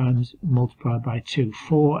this times multiplied by 2.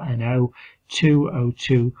 4NO,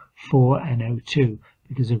 2O2, 4NO2.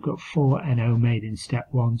 Because I've got 4NO made in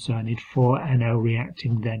step 1, so I need 4NO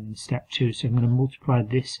reacting then in step 2. So I'm going to multiply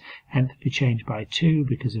this enthalpy change by 2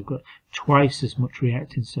 because I've got twice as much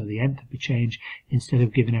reactant, so the enthalpy change, instead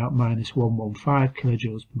of giving out minus 115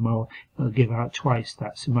 kilojoules per mole, it'll give out twice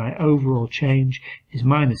that. So my overall change is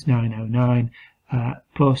minus 909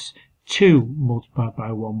 plus 2 multiplied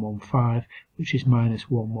by 115, which is minus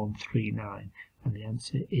 1139. And the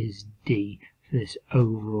answer is D for this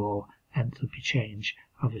overall enthalpy change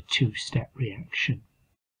of a two-step reaction.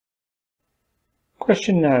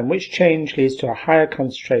 Question 9. Which change leads to a higher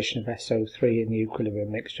concentration of SO3 in the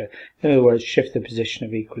equilibrium mixture? In other words, shift the position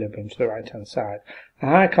of equilibrium to the right-hand side. A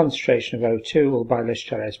higher concentration of O2 will, by Le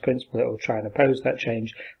Chatelier's principle, it will try and oppose that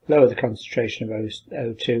change, lower the concentration of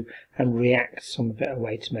O2 and react some of it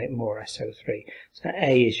away to make more SO3. So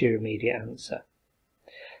A is your immediate answer.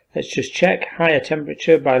 Let's just check. Higher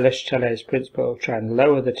temperature, by Le Chatelier's principle, will try and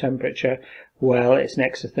lower the temperature. Well, it's an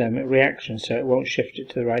exothermic reaction, so it won't shift it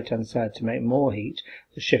to the right-hand side to make more heat.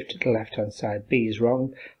 It'll shift it to the left-hand side. B is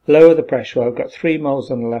wrong. Lower the pressure. Well, I've got 3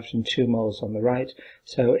 moles on the left and 2 moles on the right,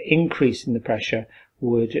 so increasing the pressure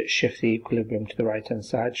would shift the equilibrium to the right-hand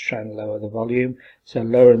side to try and lower the volume. So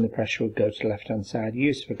lowering the pressure would go to the left-hand side.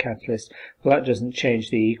 Use of a catalyst, well, that doesn't change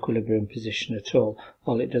the equilibrium position at all.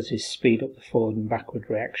 All it does is speed up the forward and backward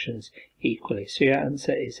reactions equally. So your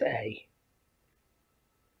answer is A.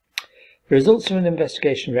 The results of an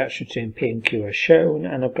investigation reaction between P and Q are shown,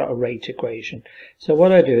 and I've got a rate equation. So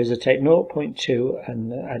what I do is I take 0.2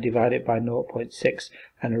 and I divide it by 0.6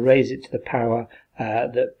 and I raise it to the power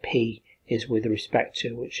that P is with respect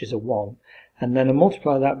to, which is a 1. And then I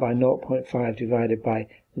multiply that by 0.5 divided by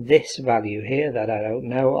this value here that I don't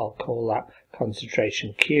know. I'll call that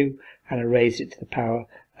concentration Q, and I raise it to the power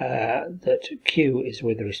that Q is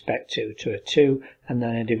with respect to a 2, and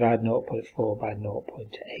then I divide 0.4 by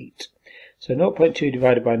 0.8. So 0.2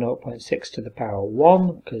 divided by 0.6 to the power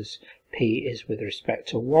 1, because P is with respect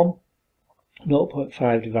to 1.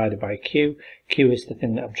 0.5 divided by Q. Q is the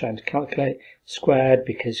thing that I'm trying to calculate, squared,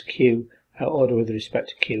 because Q, order with respect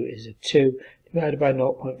to Q, is a 2, divided by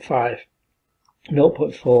 0.5.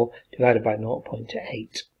 0.4 divided by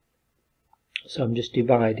 0.8. So I'm just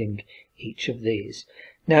dividing each of these.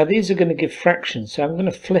 Now these are going to give fractions, so I'm going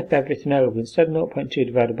to flip everything over. Instead of 0.2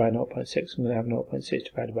 divided by 0.6, I'm going to have 0.6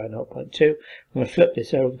 divided by 0.2. I'm going to flip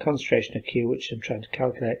this over, the concentration of Q, which I'm trying to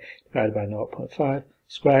calculate, divided by 0.5,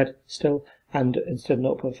 squared still, and instead of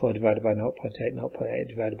 0.4 divided by 0.8, 0.8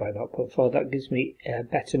 divided by 0.4, that gives me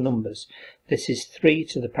better numbers. This is 3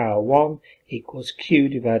 to the power 1 equals Q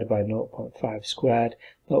divided by 0.5 squared.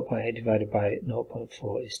 0.8 divided by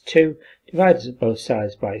 0.4 is 2. Divided both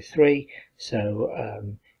sides by 3, so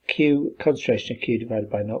Q, concentration of Q divided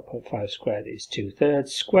by 0.5 squared is 2/3.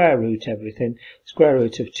 Square root everything. Square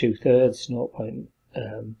root of 2/3,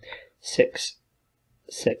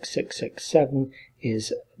 0.66667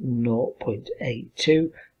 is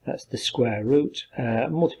 0.82. That's the square root.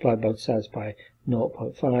 Multiply both sides by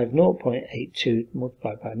 0.5. 0.82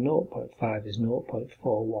 multiplied by 0.5 is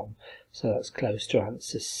 0.41. So that's close to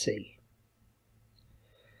answer C.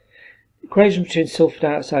 Equation between sulfur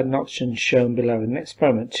dioxide and oxygen shown below. In an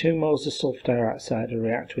experiment, 2 moles of sulfur dioxide will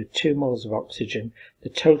react with 2 moles of oxygen. The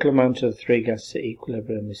total amount of the three gases at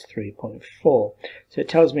equilibrium is 3.4. So it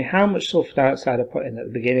tells me how much sulfur dioxide I put in at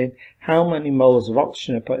the beginning, how many moles of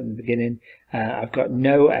oxygen I put in the beginning. I've got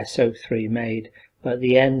no SO3 made, but at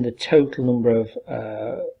the end the total number of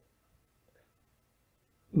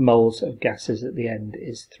moles of gases at the end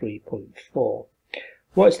is 3.4.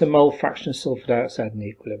 What is the mole fraction of sulfur dioxide in the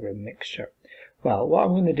equilibrium mixture? Well, what I'm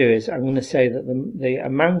going to do is I'm going to say that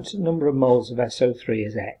the number of moles of SO3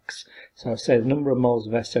 is X. So I'll say the number of moles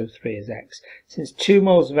of SO3 is X. Since 2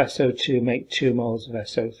 moles of SO2 make 2 moles of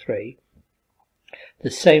SO3,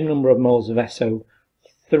 the same number of moles of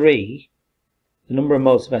SO3, the number of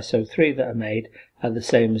moles of SO3 that are made are the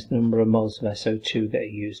same as the number of moles of SO2 that are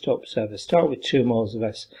used up. So if I start with 2 moles of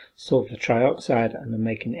sulfur trioxide and I'm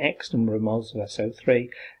making X number of moles of SO3,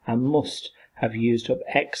 I must have used up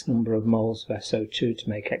X number of moles of SO2 to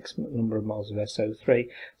make X number of moles of SO3.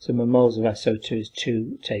 So my moles of SO2 is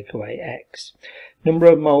 2 take away X. Number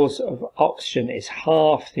of moles of oxygen is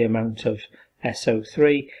half the amount of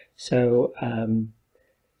SO3. So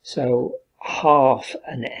half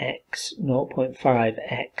an X,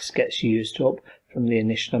 0.5X gets used up from the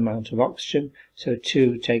initial amount of oxygen. So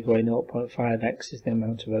 2 take away 0.5X is the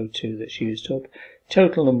amount of O2 that's used up.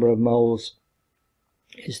 Total number of moles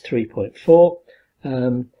is 3.4,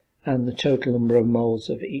 and the total number of moles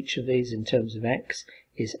of each of these in terms of X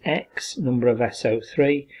is X number of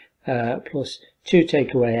SO3 plus 2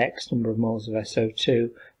 take away X number of moles of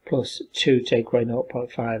SO2 plus 2 take away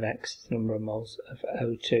 0.5X is the number of moles of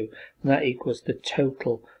O2, and that equals the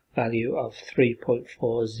total value of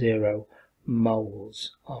 3.40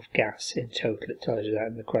 moles of gas in total. It tells you that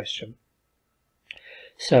in the question.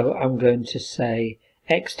 So I'm going to say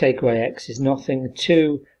X take away X is nothing,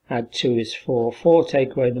 2 add 2 is 4, 4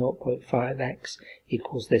 take away 0.5X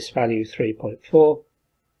equals this value 3.4.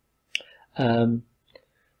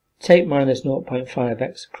 Take minus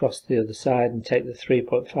 0.5x across the other side and take the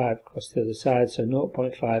 3.5 across the other side, so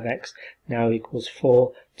 0.5x now equals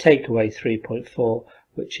 4. Take away 3.4,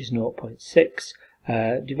 which is 0.6.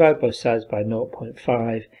 Divide both sides by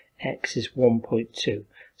 0.5, x is 1.2.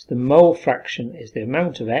 So the mole fraction is the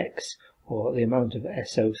amount of x, or the amount of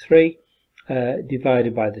SO3,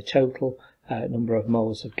 divided by the total number of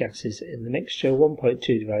moles of gases in the mixture.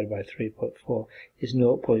 1.2 divided by 3.4 is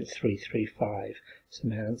 0.335. So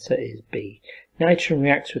my answer is B. Nitrogen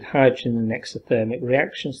reacts with hydrogen in an exothermic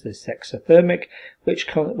reaction, so this is exothermic,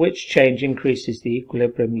 which change increases the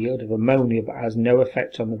equilibrium yield of ammonia but has no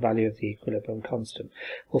effect on the value of the equilibrium constant.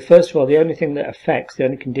 Well, first of all, the only condition that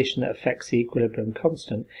affects the equilibrium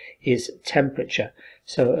constant is temperature.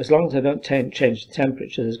 So as long as I don't change the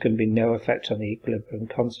temperature, there's going to be no effect on the equilibrium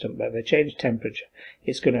constant. But if I change temperature,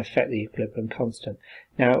 it's going to affect the equilibrium constant.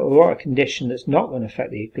 Now, what a condition that's not going to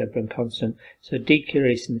affect the equilibrium constant, so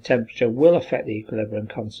decreasing the temperature will affect the equilibrium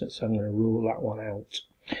constant, so I'm going to rule that one out.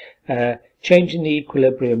 Changing the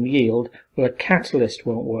equilibrium yield, well, a catalyst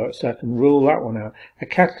won't work, so I can rule that one out. A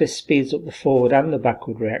catalyst speeds up the forward and the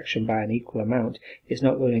backward reaction by an equal amount. It's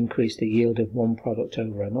not going to increase the yield of one product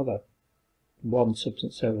over another, one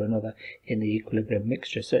substance over another in the equilibrium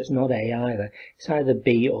mixture, so it's not A either. It's either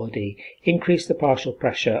B or D. Increase the partial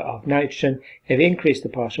pressure of nitrogen. If you increase the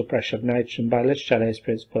partial pressure of nitrogen by Le Chatelier's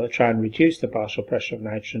principle, try and reduce the partial pressure of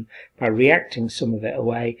nitrogen by reacting some of it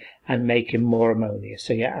away and making more ammonia.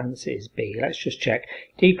 So your answer is B. Let's just check.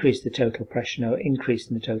 Decrease the total pressure, no.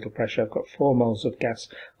 Increasing the total pressure, I've got 4 moles of gas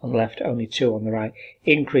on the left, only 2 on the right.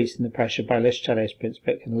 Increasing the pressure by Le Chatelier's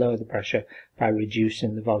principle, it can lower the pressure by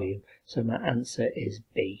reducing the volume. So my answer is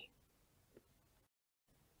B.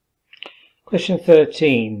 Question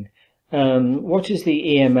 13. What is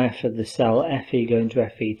the EMF of the cell Fe going to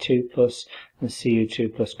Fe2 plus and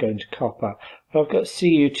Cu2 plus going to copper? Well, I've got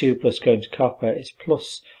Cu2 plus going to copper is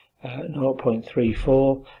plus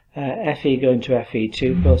 0.34. Fe going to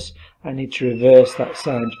Fe2 plus, I need to reverse that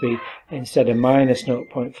sign to be, instead of minus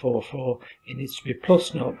 0.44, it needs to be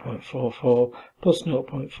plus 0.44, plus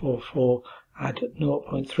 0.44, add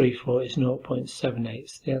 0.34 is 0.78,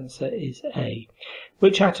 so the answer is A.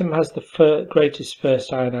 Which atom has the greatest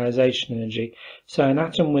first ionization energy? So an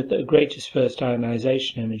atom with the greatest first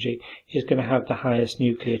ionization energy is going to have the highest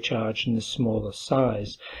nuclear charge and the smallest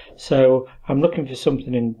size. So I'm looking for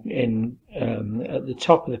something in at the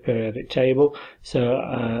top of the periodic table,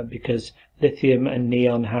 so because lithium and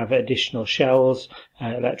neon have additional shells,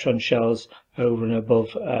 electron shells, over and above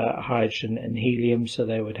hydrogen and helium, so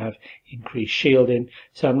they would have increased shielding.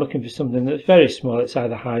 So I'm looking for something that's very small. It's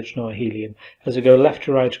either hydrogen or helium. As I go left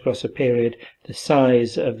to right across a period, the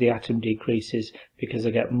size of the atom decreases because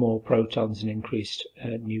I get more protons and increased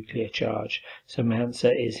nuclear charge. So my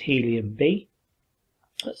answer is helium B.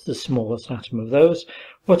 That's the smallest atom of those.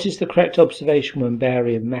 What is the correct observation when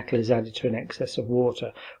barium metal is added to an excess of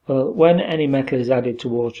water? Well, when any metal is added to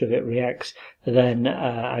water, if it reacts, then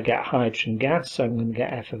I get hydrogen gas, so I'm going to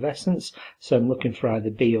get effervescence. So I'm looking for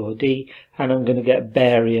either B or D, and I'm going to get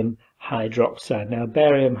barium hydroxide. Now,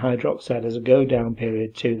 barium hydroxide, as I go down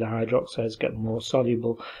period 2, the hydroxides get more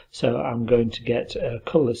soluble, so I'm going to get a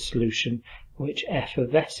colourless solution which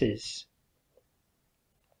effervesces.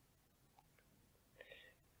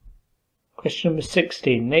 Question number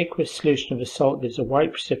 16. An aqueous solution of a salt gives a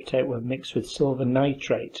white precipitate when mixed with silver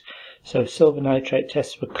nitrate. So silver nitrate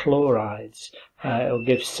tests for chlorides. It will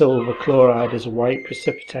give silver chloride as a white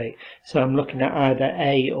precipitate. So I'm looking at either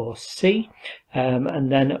A or C.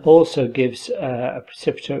 And then it also gives a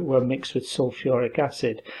precipitate when mixed with sulfuric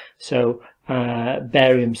acid. So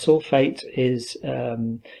barium sulfate is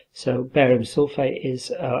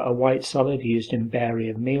a white solid used in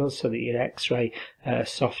barium meals so that you X-ray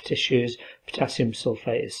soft tissues. Potassium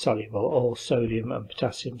sulfate is soluble. All sodium and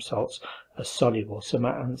potassium salts are soluble. So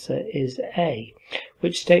my answer is A.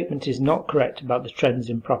 Which statement is not correct about the trends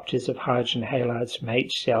in properties of hydrogen halides from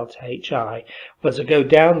HCl to HI? Well, as I go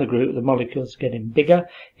down the group, the molecules are getting bigger.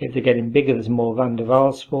 If they're getting bigger, there's more van der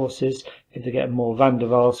Waals forces. If they get more van der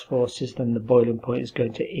Waals forces, then the boiling point is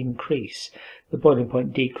going to increase. The boiling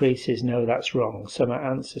point decreases. No, that's wrong. So my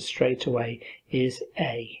answer straight away is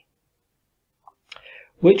A.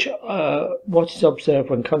 What is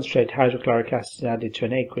observed when concentrated hydrochloric acid is added to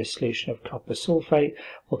an aqueous solution of copper sulfate?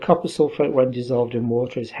 Well, copper sulfate when dissolved in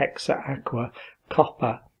water is hexa-aqua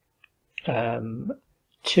copper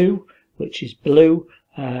 2, which is blue,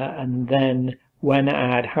 and then when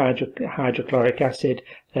I add hydrochloric acid,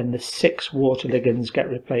 then the 6 water ligands get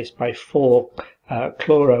replaced by 4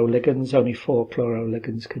 chloroligands. Only 4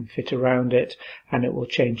 chloroligands can fit around it, and it will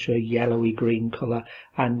change to a yellowy green colour,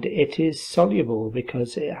 and it is soluble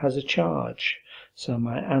because it has a charge. So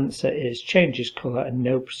my answer is changes colour and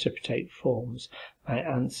no precipitate forms. My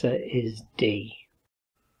answer is D.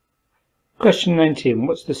 Question 19.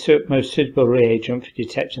 What's the most suitable reagent for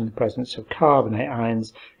detecting the presence of carbonate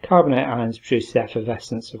ions? Carbonate ions produce the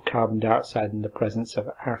effervescence of carbon dioxide in the presence of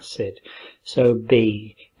acid. So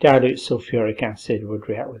B. Dilute sulfuric acid would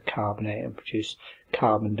react with carbonate and produce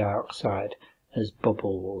carbon dioxide as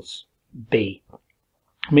bubbles. B.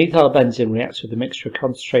 Methylbenzene reacts with a mixture of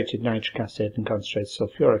concentrated nitric acid and concentrated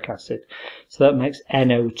sulfuric acid. So that makes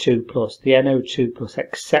NO2+. The NO2+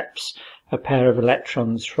 accepts a pair of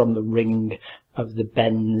electrons from the ring of the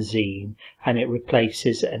benzene, and it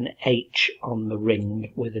replaces an H on the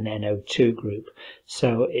ring with an NO2 group.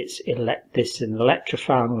 So this is an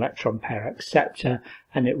electrophile electron pair acceptor,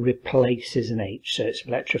 and it replaces an H. So it's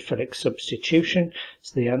electrophilic substitution.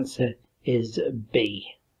 So the answer is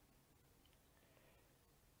B.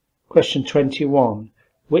 Question 21.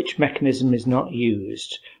 Which mechanism is not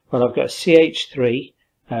used? Well, I've got CH3.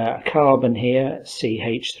 A carbon here,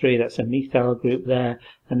 CH3, that's a methyl group there,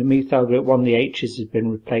 and the methyl group, one of the H's has been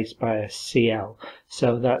replaced by a Cl,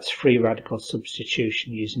 so that's free radical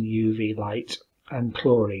substitution using UV light and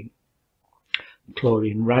chlorine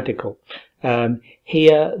radical.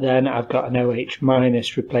 Here then I've got an OH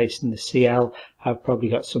minus replacing the Cl. I've probably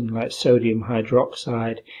got something like sodium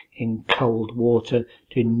hydroxide in cold water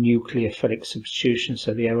doing nucleophilic substitution,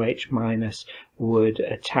 so the OH minus would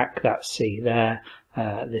attack that C there,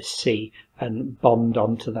 this C, and bond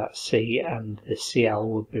onto that C, and the Cl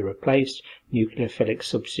would be replaced, nucleophilic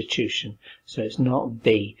substitution, so it's not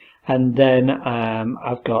B. And then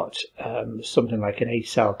I've got something like an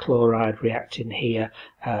acyl chloride reacting here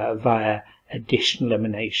via addition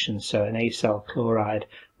elimination, so an acyl chloride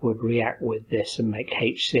would react with this and make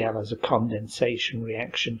HCl as a condensation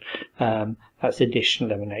reaction. That's addition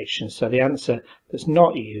elimination, so the answer that's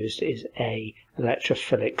not used is A,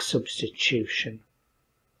 electrophilic substitution.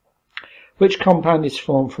 Which compound is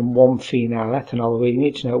formed from 1-phenyl ethanol? We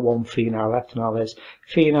need to know what 1-phenyl ethanol is.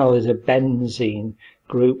 Phenol is a benzene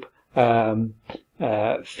group. Phenyl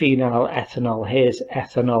ethanol, here's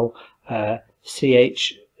ethanol,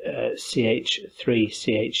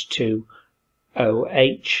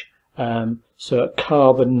 CH3CH2OH. So at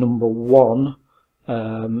carbon number 1,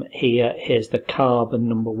 here's the carbon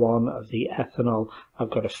number 1 of the ethanol. I've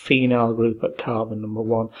got a phenyl group at carbon number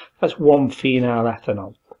 1. That's 1-phenyl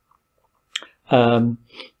ethanol.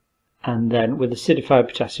 and then with acidified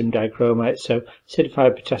potassium dichromate, so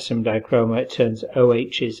acidified potassium dichromate turns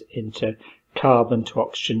OHs into carbon to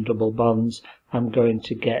oxygen double bonds. I'm going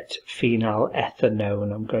to get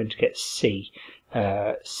phenylethanone. I'm going to get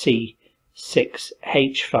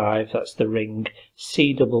C6H5, that's the ring,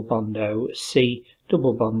 C double bond O, C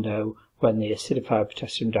double bond O, when the acidified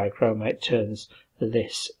potassium dichromate turns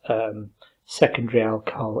this secondary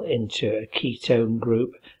alcohol into a ketone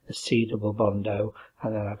group, a C double bond O,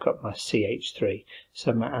 and then I've got my CH3.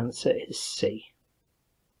 So my answer is C.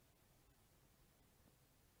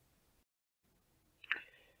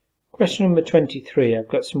 Question number 23. I've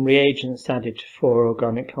got some reagents added to 4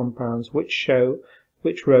 organic compounds. Which row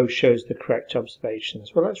shows the correct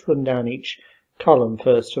observations? Well, let's run down each column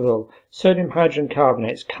first of all. Sodium hydrogen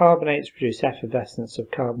carbonates. Carbonates produce effervescence of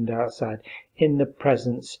carbon dioxide in the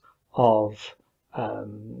presence of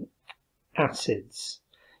acids.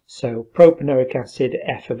 So propanoic acid,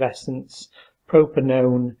 effervescence.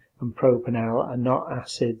 Propanone and propanal are not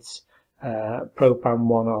acids. Propan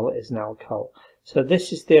 1-ol is an alcohol. So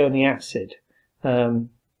this is the only acid. So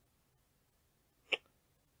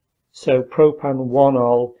propan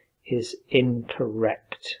 1-ol is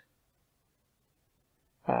incorrect.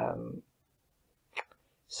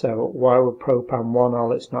 So why would propan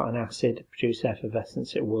 1-ol, it's not an acid, produce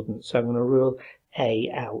effervescence? It wouldn't. So I'm going to rule A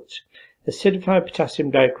out. Acidified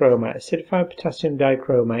potassium dichromate. Acidified potassium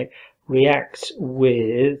dichromate reacts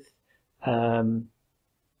with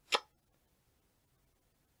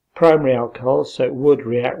primary alcohols, so it would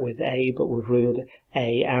react with A, but we've ruled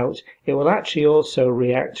A out. It will actually also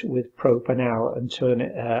react with propanal and turn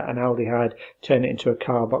it, an aldehyde, turn it into a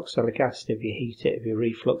carboxylic acid if you heat it, if you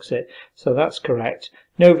reflux it. So that's correct.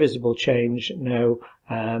 No visible change, no.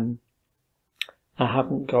 I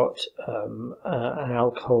haven't got an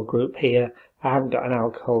alcohol group here. I haven't got an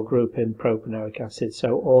alcohol group in propanoic acid,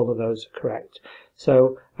 so all of those are correct.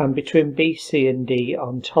 So I'm between B, C and D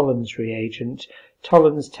on Tollens reagent.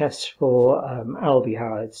 Tollens tests for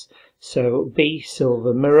aldehydes. So B,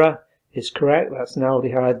 silver mirror, is correct. That's an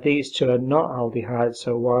aldehyde. These two are not aldehydes,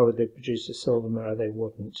 so why would they produce a silver mirror? They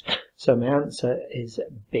wouldn't. So my answer is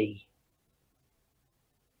B.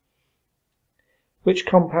 Which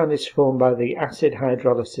compound is formed by the acid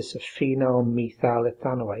hydrolysis of phenyl methyl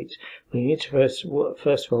ethanoate? We need to first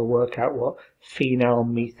of all work out what phenyl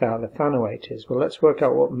methyl ethanoate is. Well, let's work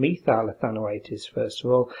out what methyl ethanoate is first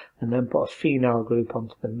of all, and then put a phenyl group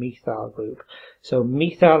onto the methyl group. So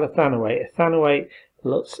methyl ethanoate. Ethanoate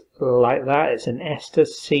looks like that. It's an ester,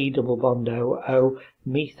 C double bond O, O.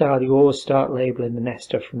 Methyl, you always start labelling an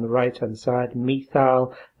ester from the right hand side.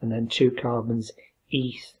 Methyl, and then 2 carbons,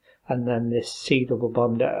 eth. And then this C double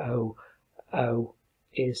bond O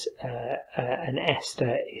is an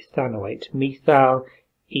ester ethanoate, methyl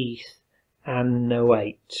eth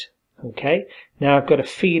anoate. Okay, now I've got a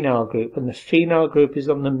phenyl group, and the phenyl group is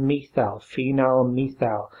on the methyl,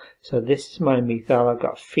 methyl. So this is my methyl. I've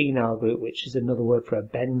got a phenyl group, which is another word for a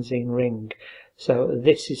benzene ring. So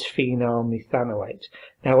this is phenyl methanoate.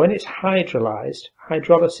 Now when it's hydrolyzed,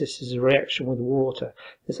 hydrolysis is a reaction with water.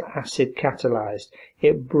 It's acid catalyzed.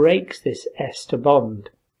 It breaks this ester bond.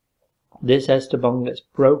 This ester bond gets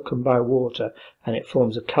broken by water and it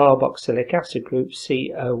forms a carboxylic acid group,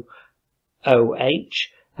 COOH,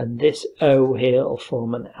 and this O here will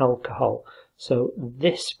form an alcohol. So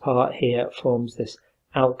this part here forms this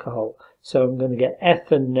alcohol. So I'm going to get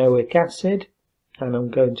ethanoic acid, and I'm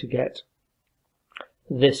going to get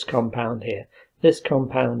this compound here. This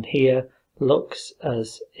compound here looks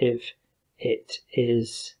as if it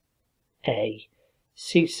is a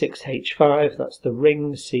C6H5, that's the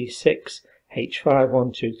ring, C6H5,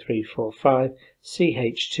 1, 2, 3, 4, 5,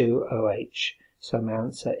 CH2OH. So my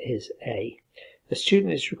answer is A. The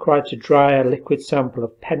student is required to dry a liquid sample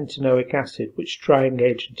of pentanoic acid. Which drying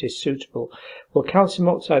agent is suitable? Well, calcium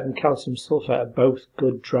oxide and calcium sulfate are both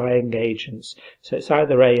good drying agents, so it's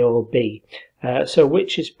either A or B. So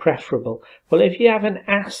which is preferable? Well, if you have an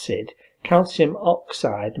acid, calcium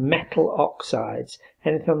oxide, metal oxides,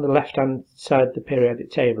 anything on the left-hand side of the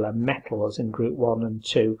periodic table are metals in group 1 and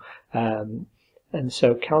 2. And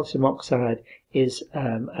so calcium oxide is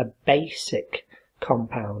a basic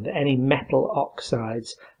compound. Any metal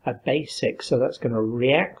oxides are basic, so that's going to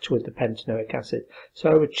react with the pentanoic acid.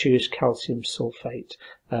 So I would choose calcium sulfate.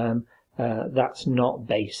 That's not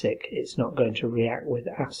basic. It's not going to react with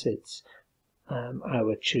acids. I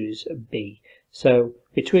would choose B. So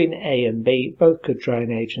between A and B, both good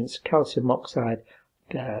drying agents. Calcium oxide,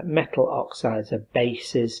 metal oxides are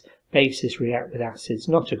bases. Bases react with acids.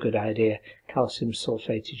 Not a good idea. Calcium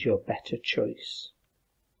sulfate is your better choice.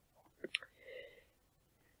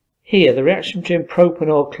 Here, the reaction between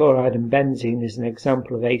propanol chloride and benzene is an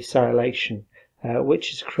example of acylation,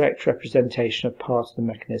 which is a correct representation of part of the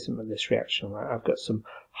mechanism of this reaction. I've got some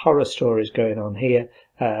horror stories going on here.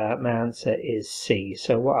 My answer is C.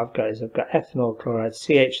 So what I've got is I've got ethanol chloride,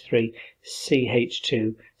 CH3,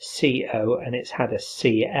 CH2, CO, and it's had a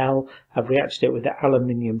Cl. I've reacted it with the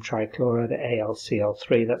aluminium trichloride,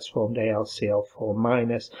 AlCl3. That's formed AlCl4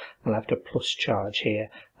 minus. I'll have a plus charge here,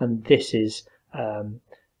 and this is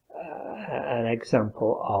an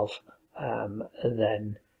example of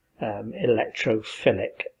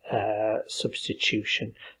electrophilic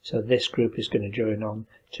substitution. So this group is going to join on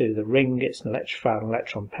to the ring. It's an electrophile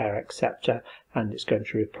electron pair acceptor, and it's going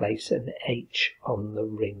to replace an H on the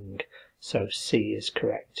ring. So C is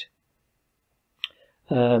correct.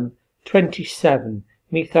 27.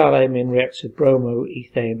 Methylamine reacts with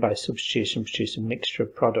bromoethane by substitution to produce a mixture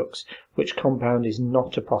of products. Which compound is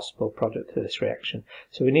not a possible product of this reaction?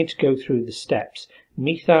 So we need to go through the steps.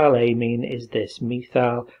 Methylamine is this,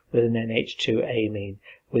 methyl with an NH2 amine.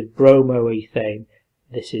 With bromoethane,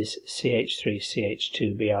 this is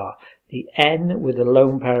CH3CH2Br. The N with a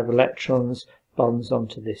lone pair of electrons bonds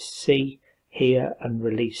onto this C here and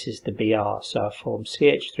releases the Br. So I form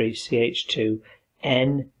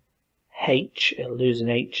CH3CH2N H, it'll lose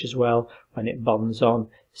an H as well when it bonds on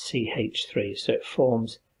CH3, so it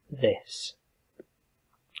forms this.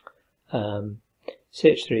 CH3,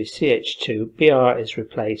 CH2, Br is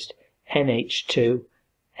replaced, NH2,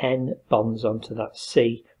 N bonds onto that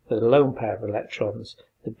C with a lone pair of electrons,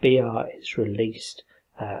 the Br is released,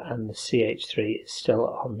 and the CH3 is still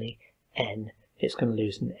on the N. It's going to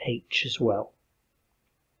lose an H as well.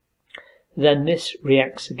 Then this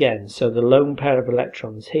reacts again, so the lone pair of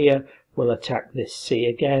electrons here will attack this C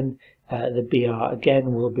again, the Br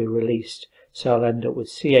again will be released, so I'll end up with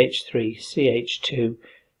CH3, CH2,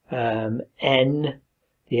 N,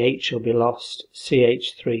 the H will be lost,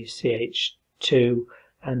 CH3, CH2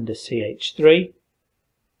 and a CH3,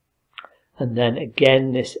 and then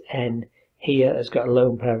again this N here has got a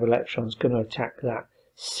lone pair of electrons going to attack that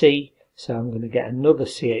C, so I'm going to get another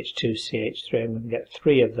CH2, CH3, I'm going to get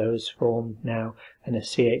 3 of those formed now, and a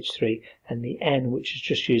CH3, and the N, which has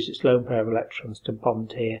just used its lone pair of electrons to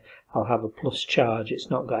bond here, I'll have a plus charge.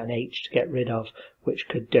 It's not got an H to get rid of, which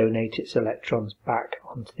could donate its electrons back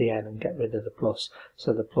onto the N and get rid of the plus,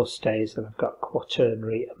 so the plus stays, and I've got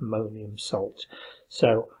quaternary ammonium salt.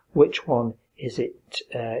 So which one is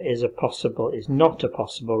is not a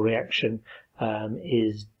possible reaction,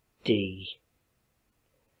 is D.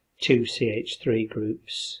 2 CH3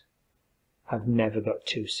 groups. I've never got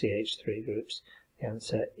 2 CH3 groups. The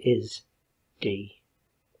answer is D.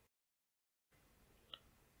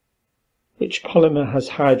 Which polymer has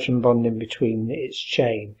hydrogen bonding between its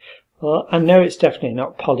chain? Well, I know it's definitely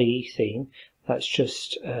not polyethene. That's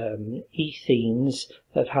just ethenes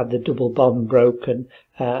that have had the double bond broken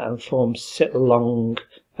and form long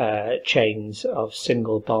chains of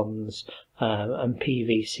single bonds, and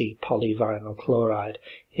PVC polyvinyl chloride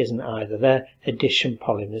isn't either. They're addition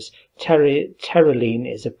polymers. Terylene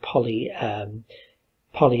is a polyester.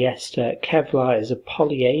 Kevlar is a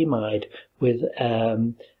polyamide with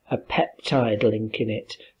a peptide link in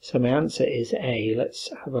it. So my answer is A. Let's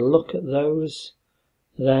have a look at those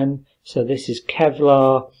then. So this is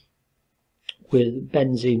Kevlar with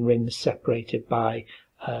benzene rings separated by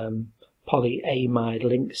polyamide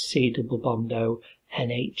links, C double bond O,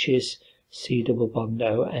 NHs, C double bond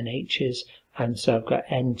O, NHs, and so I've got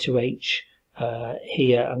N to H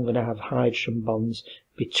here. I'm going to have hydrogen bonds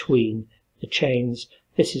between the chains.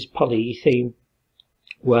 This is polyethene,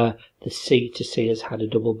 where the C to C has had a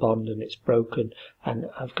double bond and it's broken, and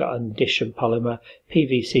I've got an addition polymer.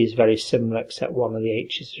 PVC is very similar, except one of the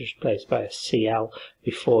H's is replaced by a Cl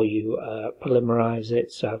before you polymerize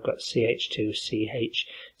it, so I've got CH2, CH,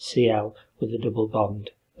 Cl with a double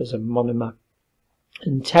bond as a monomer.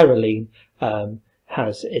 And terylene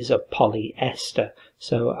is a polyester,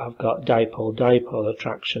 so I've got dipole-dipole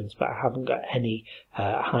attractions, but I haven't got any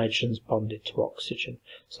hydrogens bonded to oxygen.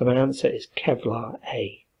 So my answer is Kevlar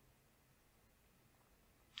A.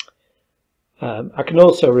 I can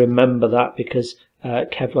also remember that because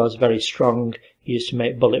Kevlar is very strong, used to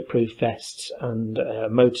make bulletproof vests and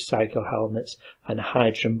motorcycle helmets, and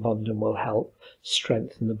hydrogen bonding will help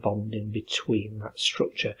strengthen the bonding between that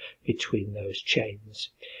structure, between those chains.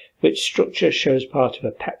 Which structure shows part of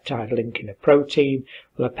a peptide link in a protein?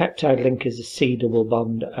 Well, a peptide link is a C double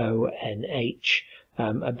bond ONH,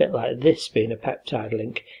 a bit like this being a peptide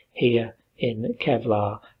link here in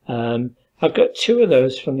Kevlar. I've got 2 of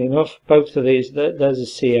those, funnily enough. Both of these, there's a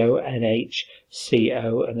CONH,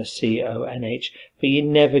 CO and a CONH, but you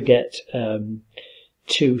never get 2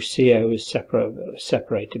 two COs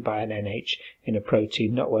separated by an NH in a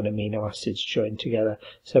protein, not when amino acids join together.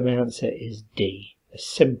 So my answer is D, a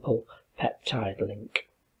simple peptide link.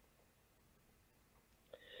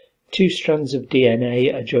 Two strands of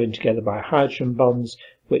DNA are joined together by hydrogen bonds,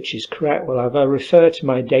 which is correct. Well, I've referred to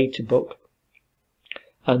my data book,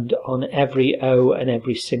 and on every O and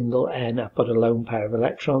every single N I put a lone pair of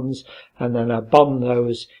electrons, and then I bond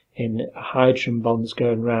those in hydrogen bonds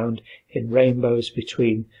going round in rainbows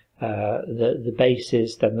between the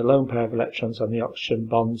bases, then the lone pair of electrons on the oxygen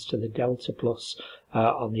bonds to the delta plus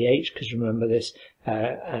on the H, because remember this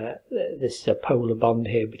is a polar bond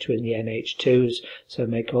here between the NH2s, so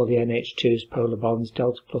make all the NH2s polar bonds,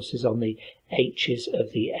 delta pluses on the H's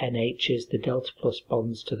of the NH's, the delta plus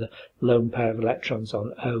bonds to the lone pair of electrons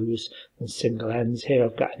on O's and single N's. Here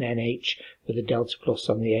I've got an NH with a delta plus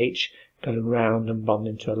on the H going round and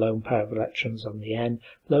bonding to a lone pair of electrons on the N.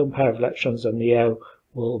 Lone pair of electrons on the O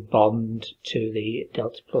will bond to the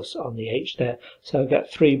delta plus on the H there. So I've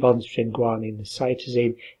got three bonds between guanine and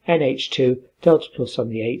cytosine. NH2, delta plus on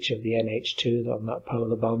the H of the NH2 on that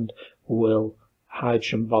polar bond will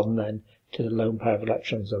hydrogen bond then to the lone pair of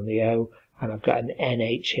electrons on the O. And I've got an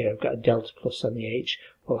NH here, I've got a delta plus on the H,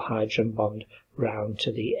 will hydrogen bond round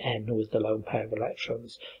to the N with the lone pair of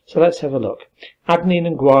electrons. So let's have a look. Adenine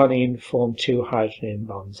and guanine form two hydrogen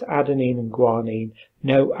bonds. Adenine and guanine,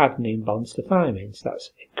 no adenine bonds to thymine, so that's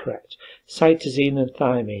incorrect. Cytosine and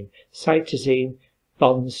thymine. Cytosine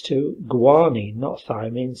bonds to guanine, not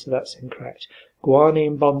thymine, so that's incorrect.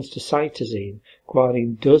 Guanine bonds to cytosine.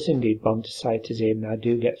 Guanine does indeed bond to cytosine, and I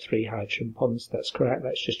do get three hydrogen bonds. That's correct.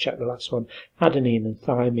 Let's just check the last one. Adenine and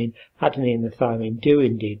thymine. Adenine and thymine do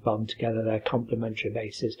indeed bond together. They're complementary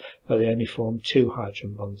bases, but they only form two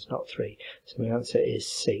hydrogen bonds, not three. So my answer is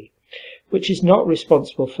C. Which is not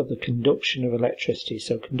responsible for the conduction of electricity.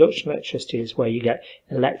 So conduction of electricity is where you get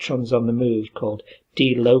electrons on the move, called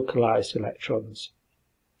delocalized electrons.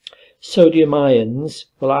 Sodium ions,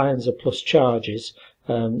 well, ions are plus charges,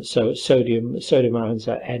 so sodium ions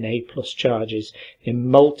are Na plus charges. In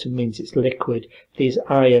molten means it's liquid. These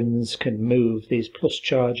ions can move, these plus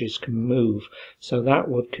charges can move, so that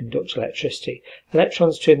would conduct electricity.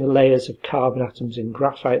 Electrons between the layers of carbon atoms in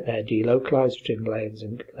graphite, they're delocalized between layers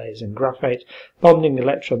in graphite. Bonding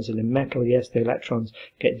electrons in a metal, yes, the electrons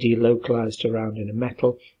get delocalized around in a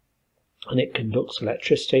metal, and it conducts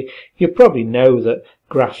electricity. You probably know that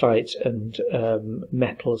graphite and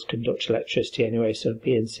metals conduct electricity anyway, so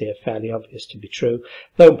B and C are fairly obvious to be true.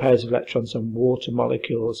 Lone pairs of electrons on water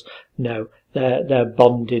molecules, no, they're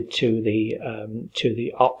bonded to the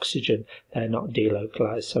oxygen. They're not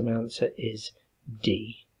delocalized, so my answer is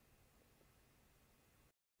D.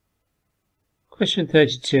 Question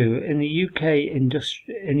 32. In the UK,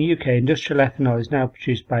 industrial ethanol is now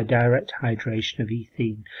produced by direct hydration of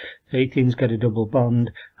ethene. So ethene's got a double bond.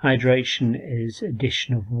 Hydration is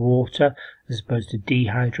addition of water as opposed to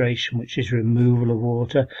dehydration, which is removal of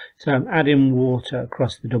water. So I'm adding water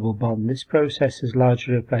across the double bond. This process has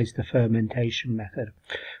largely replaced the fermentation method.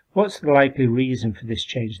 What's the likely reason for this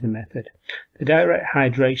change in the method? The direct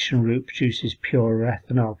hydration route produces pure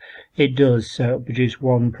ethanol. It does, so it'll produce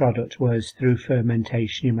one product, whereas through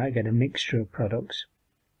fermentation you might get a mixture of products,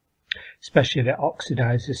 especially if it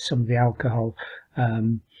oxidizes some of the alcohol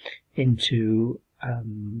into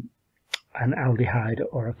an aldehyde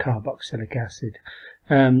or a carboxylic acid.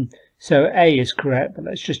 So A is correct, but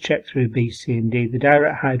let's just check through B, C and D. The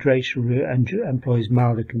direct hydration route employs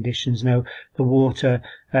milder conditions. No, the water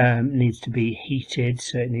needs to be heated,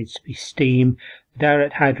 so it needs to be steam. The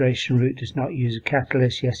direct hydration route does not use a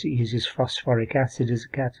catalyst. Yes, it uses phosphoric acid as a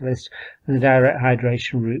catalyst. And the direct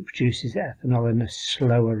hydration route produces ethanol in a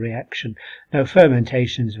slower reaction. No,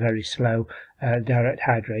 fermentation is very slow. Direct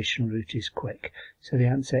hydration route is quick. So the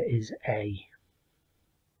answer is A.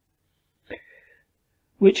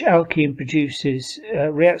 Which alkene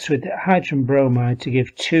reacts with hydrogen bromide to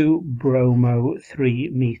give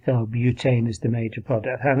 2-bromo-3-methylbutane as the major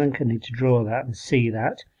product. I think I need to draw that and see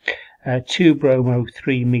that.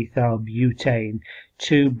 2-bromo-3-methylbutane.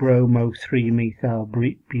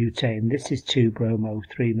 2-bromo-3-methylbutane. This is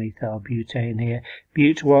 2-bromo-3-methylbutane here.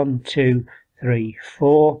 But 1, 2, 3,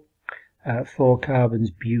 4. 4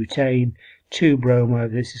 carbons butane. 2-bromo,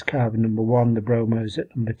 this is carbon number 1, the bromo is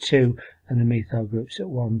at number 2, and the methyl group's at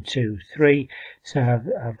 1, 2, 3. So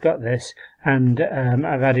I've got this, and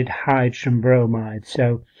I've added hydrogen bromide.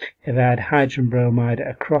 So if I add hydrogen bromide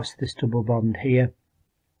across this double bond here,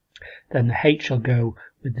 then the H will go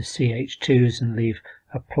with the CH2s and leave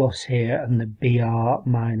a plus here, and the Br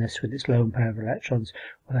minus with its lone pair of electrons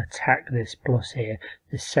will attack this plus here,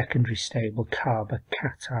 this secondary stable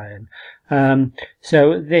carbocation.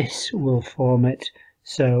 So this will form it.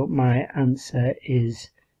 So my answer is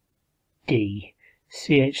D.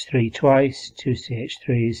 CH3 twice, 2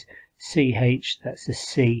 CH3s, CH, that's a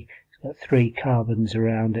C, it's got 3 carbons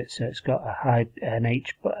around it, so it's got an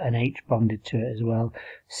H bonded to it as well.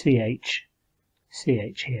 CH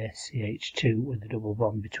here, CH2 with a double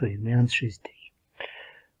bond between. The answer is D.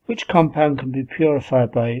 Which compound can be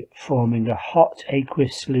purified by forming a hot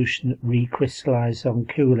aqueous solution that recrystallizes on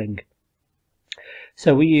cooling?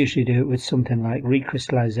 So we usually do it with something like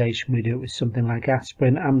recrystallization, we do it with something like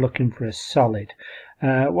aspirin. I'm looking for a solid.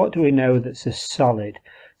 What do we know that's a solid?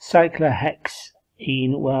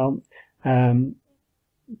 Cyclohexene, well,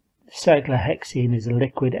 cyclohexene is a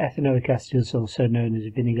liquid. Ethanoic acid is also known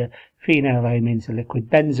as vinegar. Phenylamine is a liquid.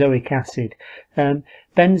 Benzoic acid.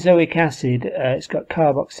 Benzoic acid, it's got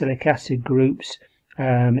carboxylic acid groups.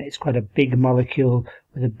 It's quite a big molecule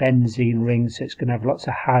with a benzene ring, so it's going to have lots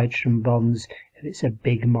of hydrogen bonds. If it's a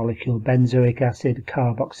big molecule, benzoic acid,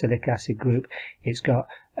 carboxylic acid group, it's got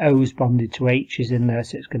O's bonded to H's in there,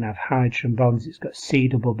 so it's going to have hydrogen bonds. It's got C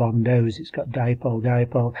double bond O's, it's got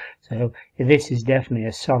dipole. So this is definitely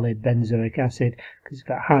a solid benzoic acid because it's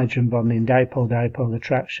got hydrogen bonding, dipole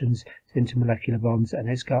attractions, intermolecular bonds, and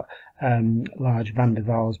it's got large van der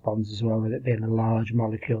Waals bonds as well, with it being a large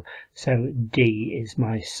molecule. So D is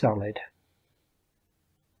my solid.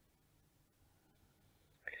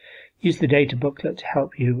 Use the data booklet to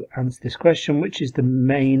help you answer this question. Which is the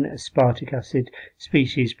main aspartic acid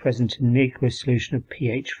species present in the aqueous solution of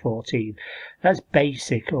pH 14? That's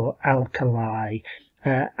basic or alkali.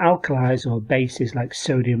 Alkalis or bases like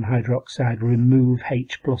sodium hydroxide remove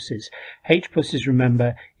H pluses. H pluses,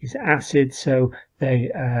 remember, is acid, so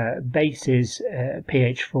the bases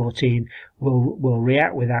pH 14 will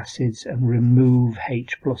react with acids and remove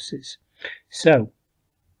H pluses. So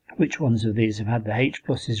which ones of these have had the H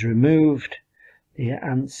pluses removed? The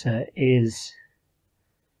answer is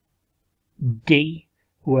D,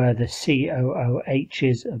 where the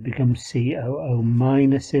COOHs have become COO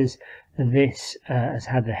minuses. This has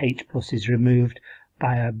had the H pluses removed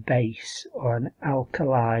by a base or an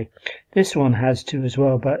alkali. This one has too as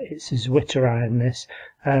well, but it's a zwitterion, this,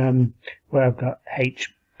 where I've got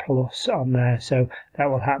H plus on there, so that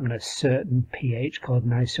will happen at a certain pH called an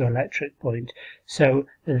isoelectric point. So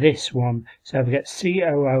this one, so if we get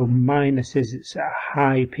COO minuses, it's at a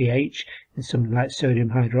high pH in something like sodium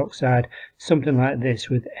hydroxide. Something like this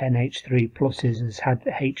with NH3 pluses has had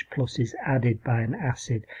H pluses added by an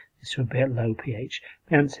acid. This would be at low pH.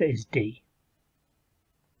 The answer is D.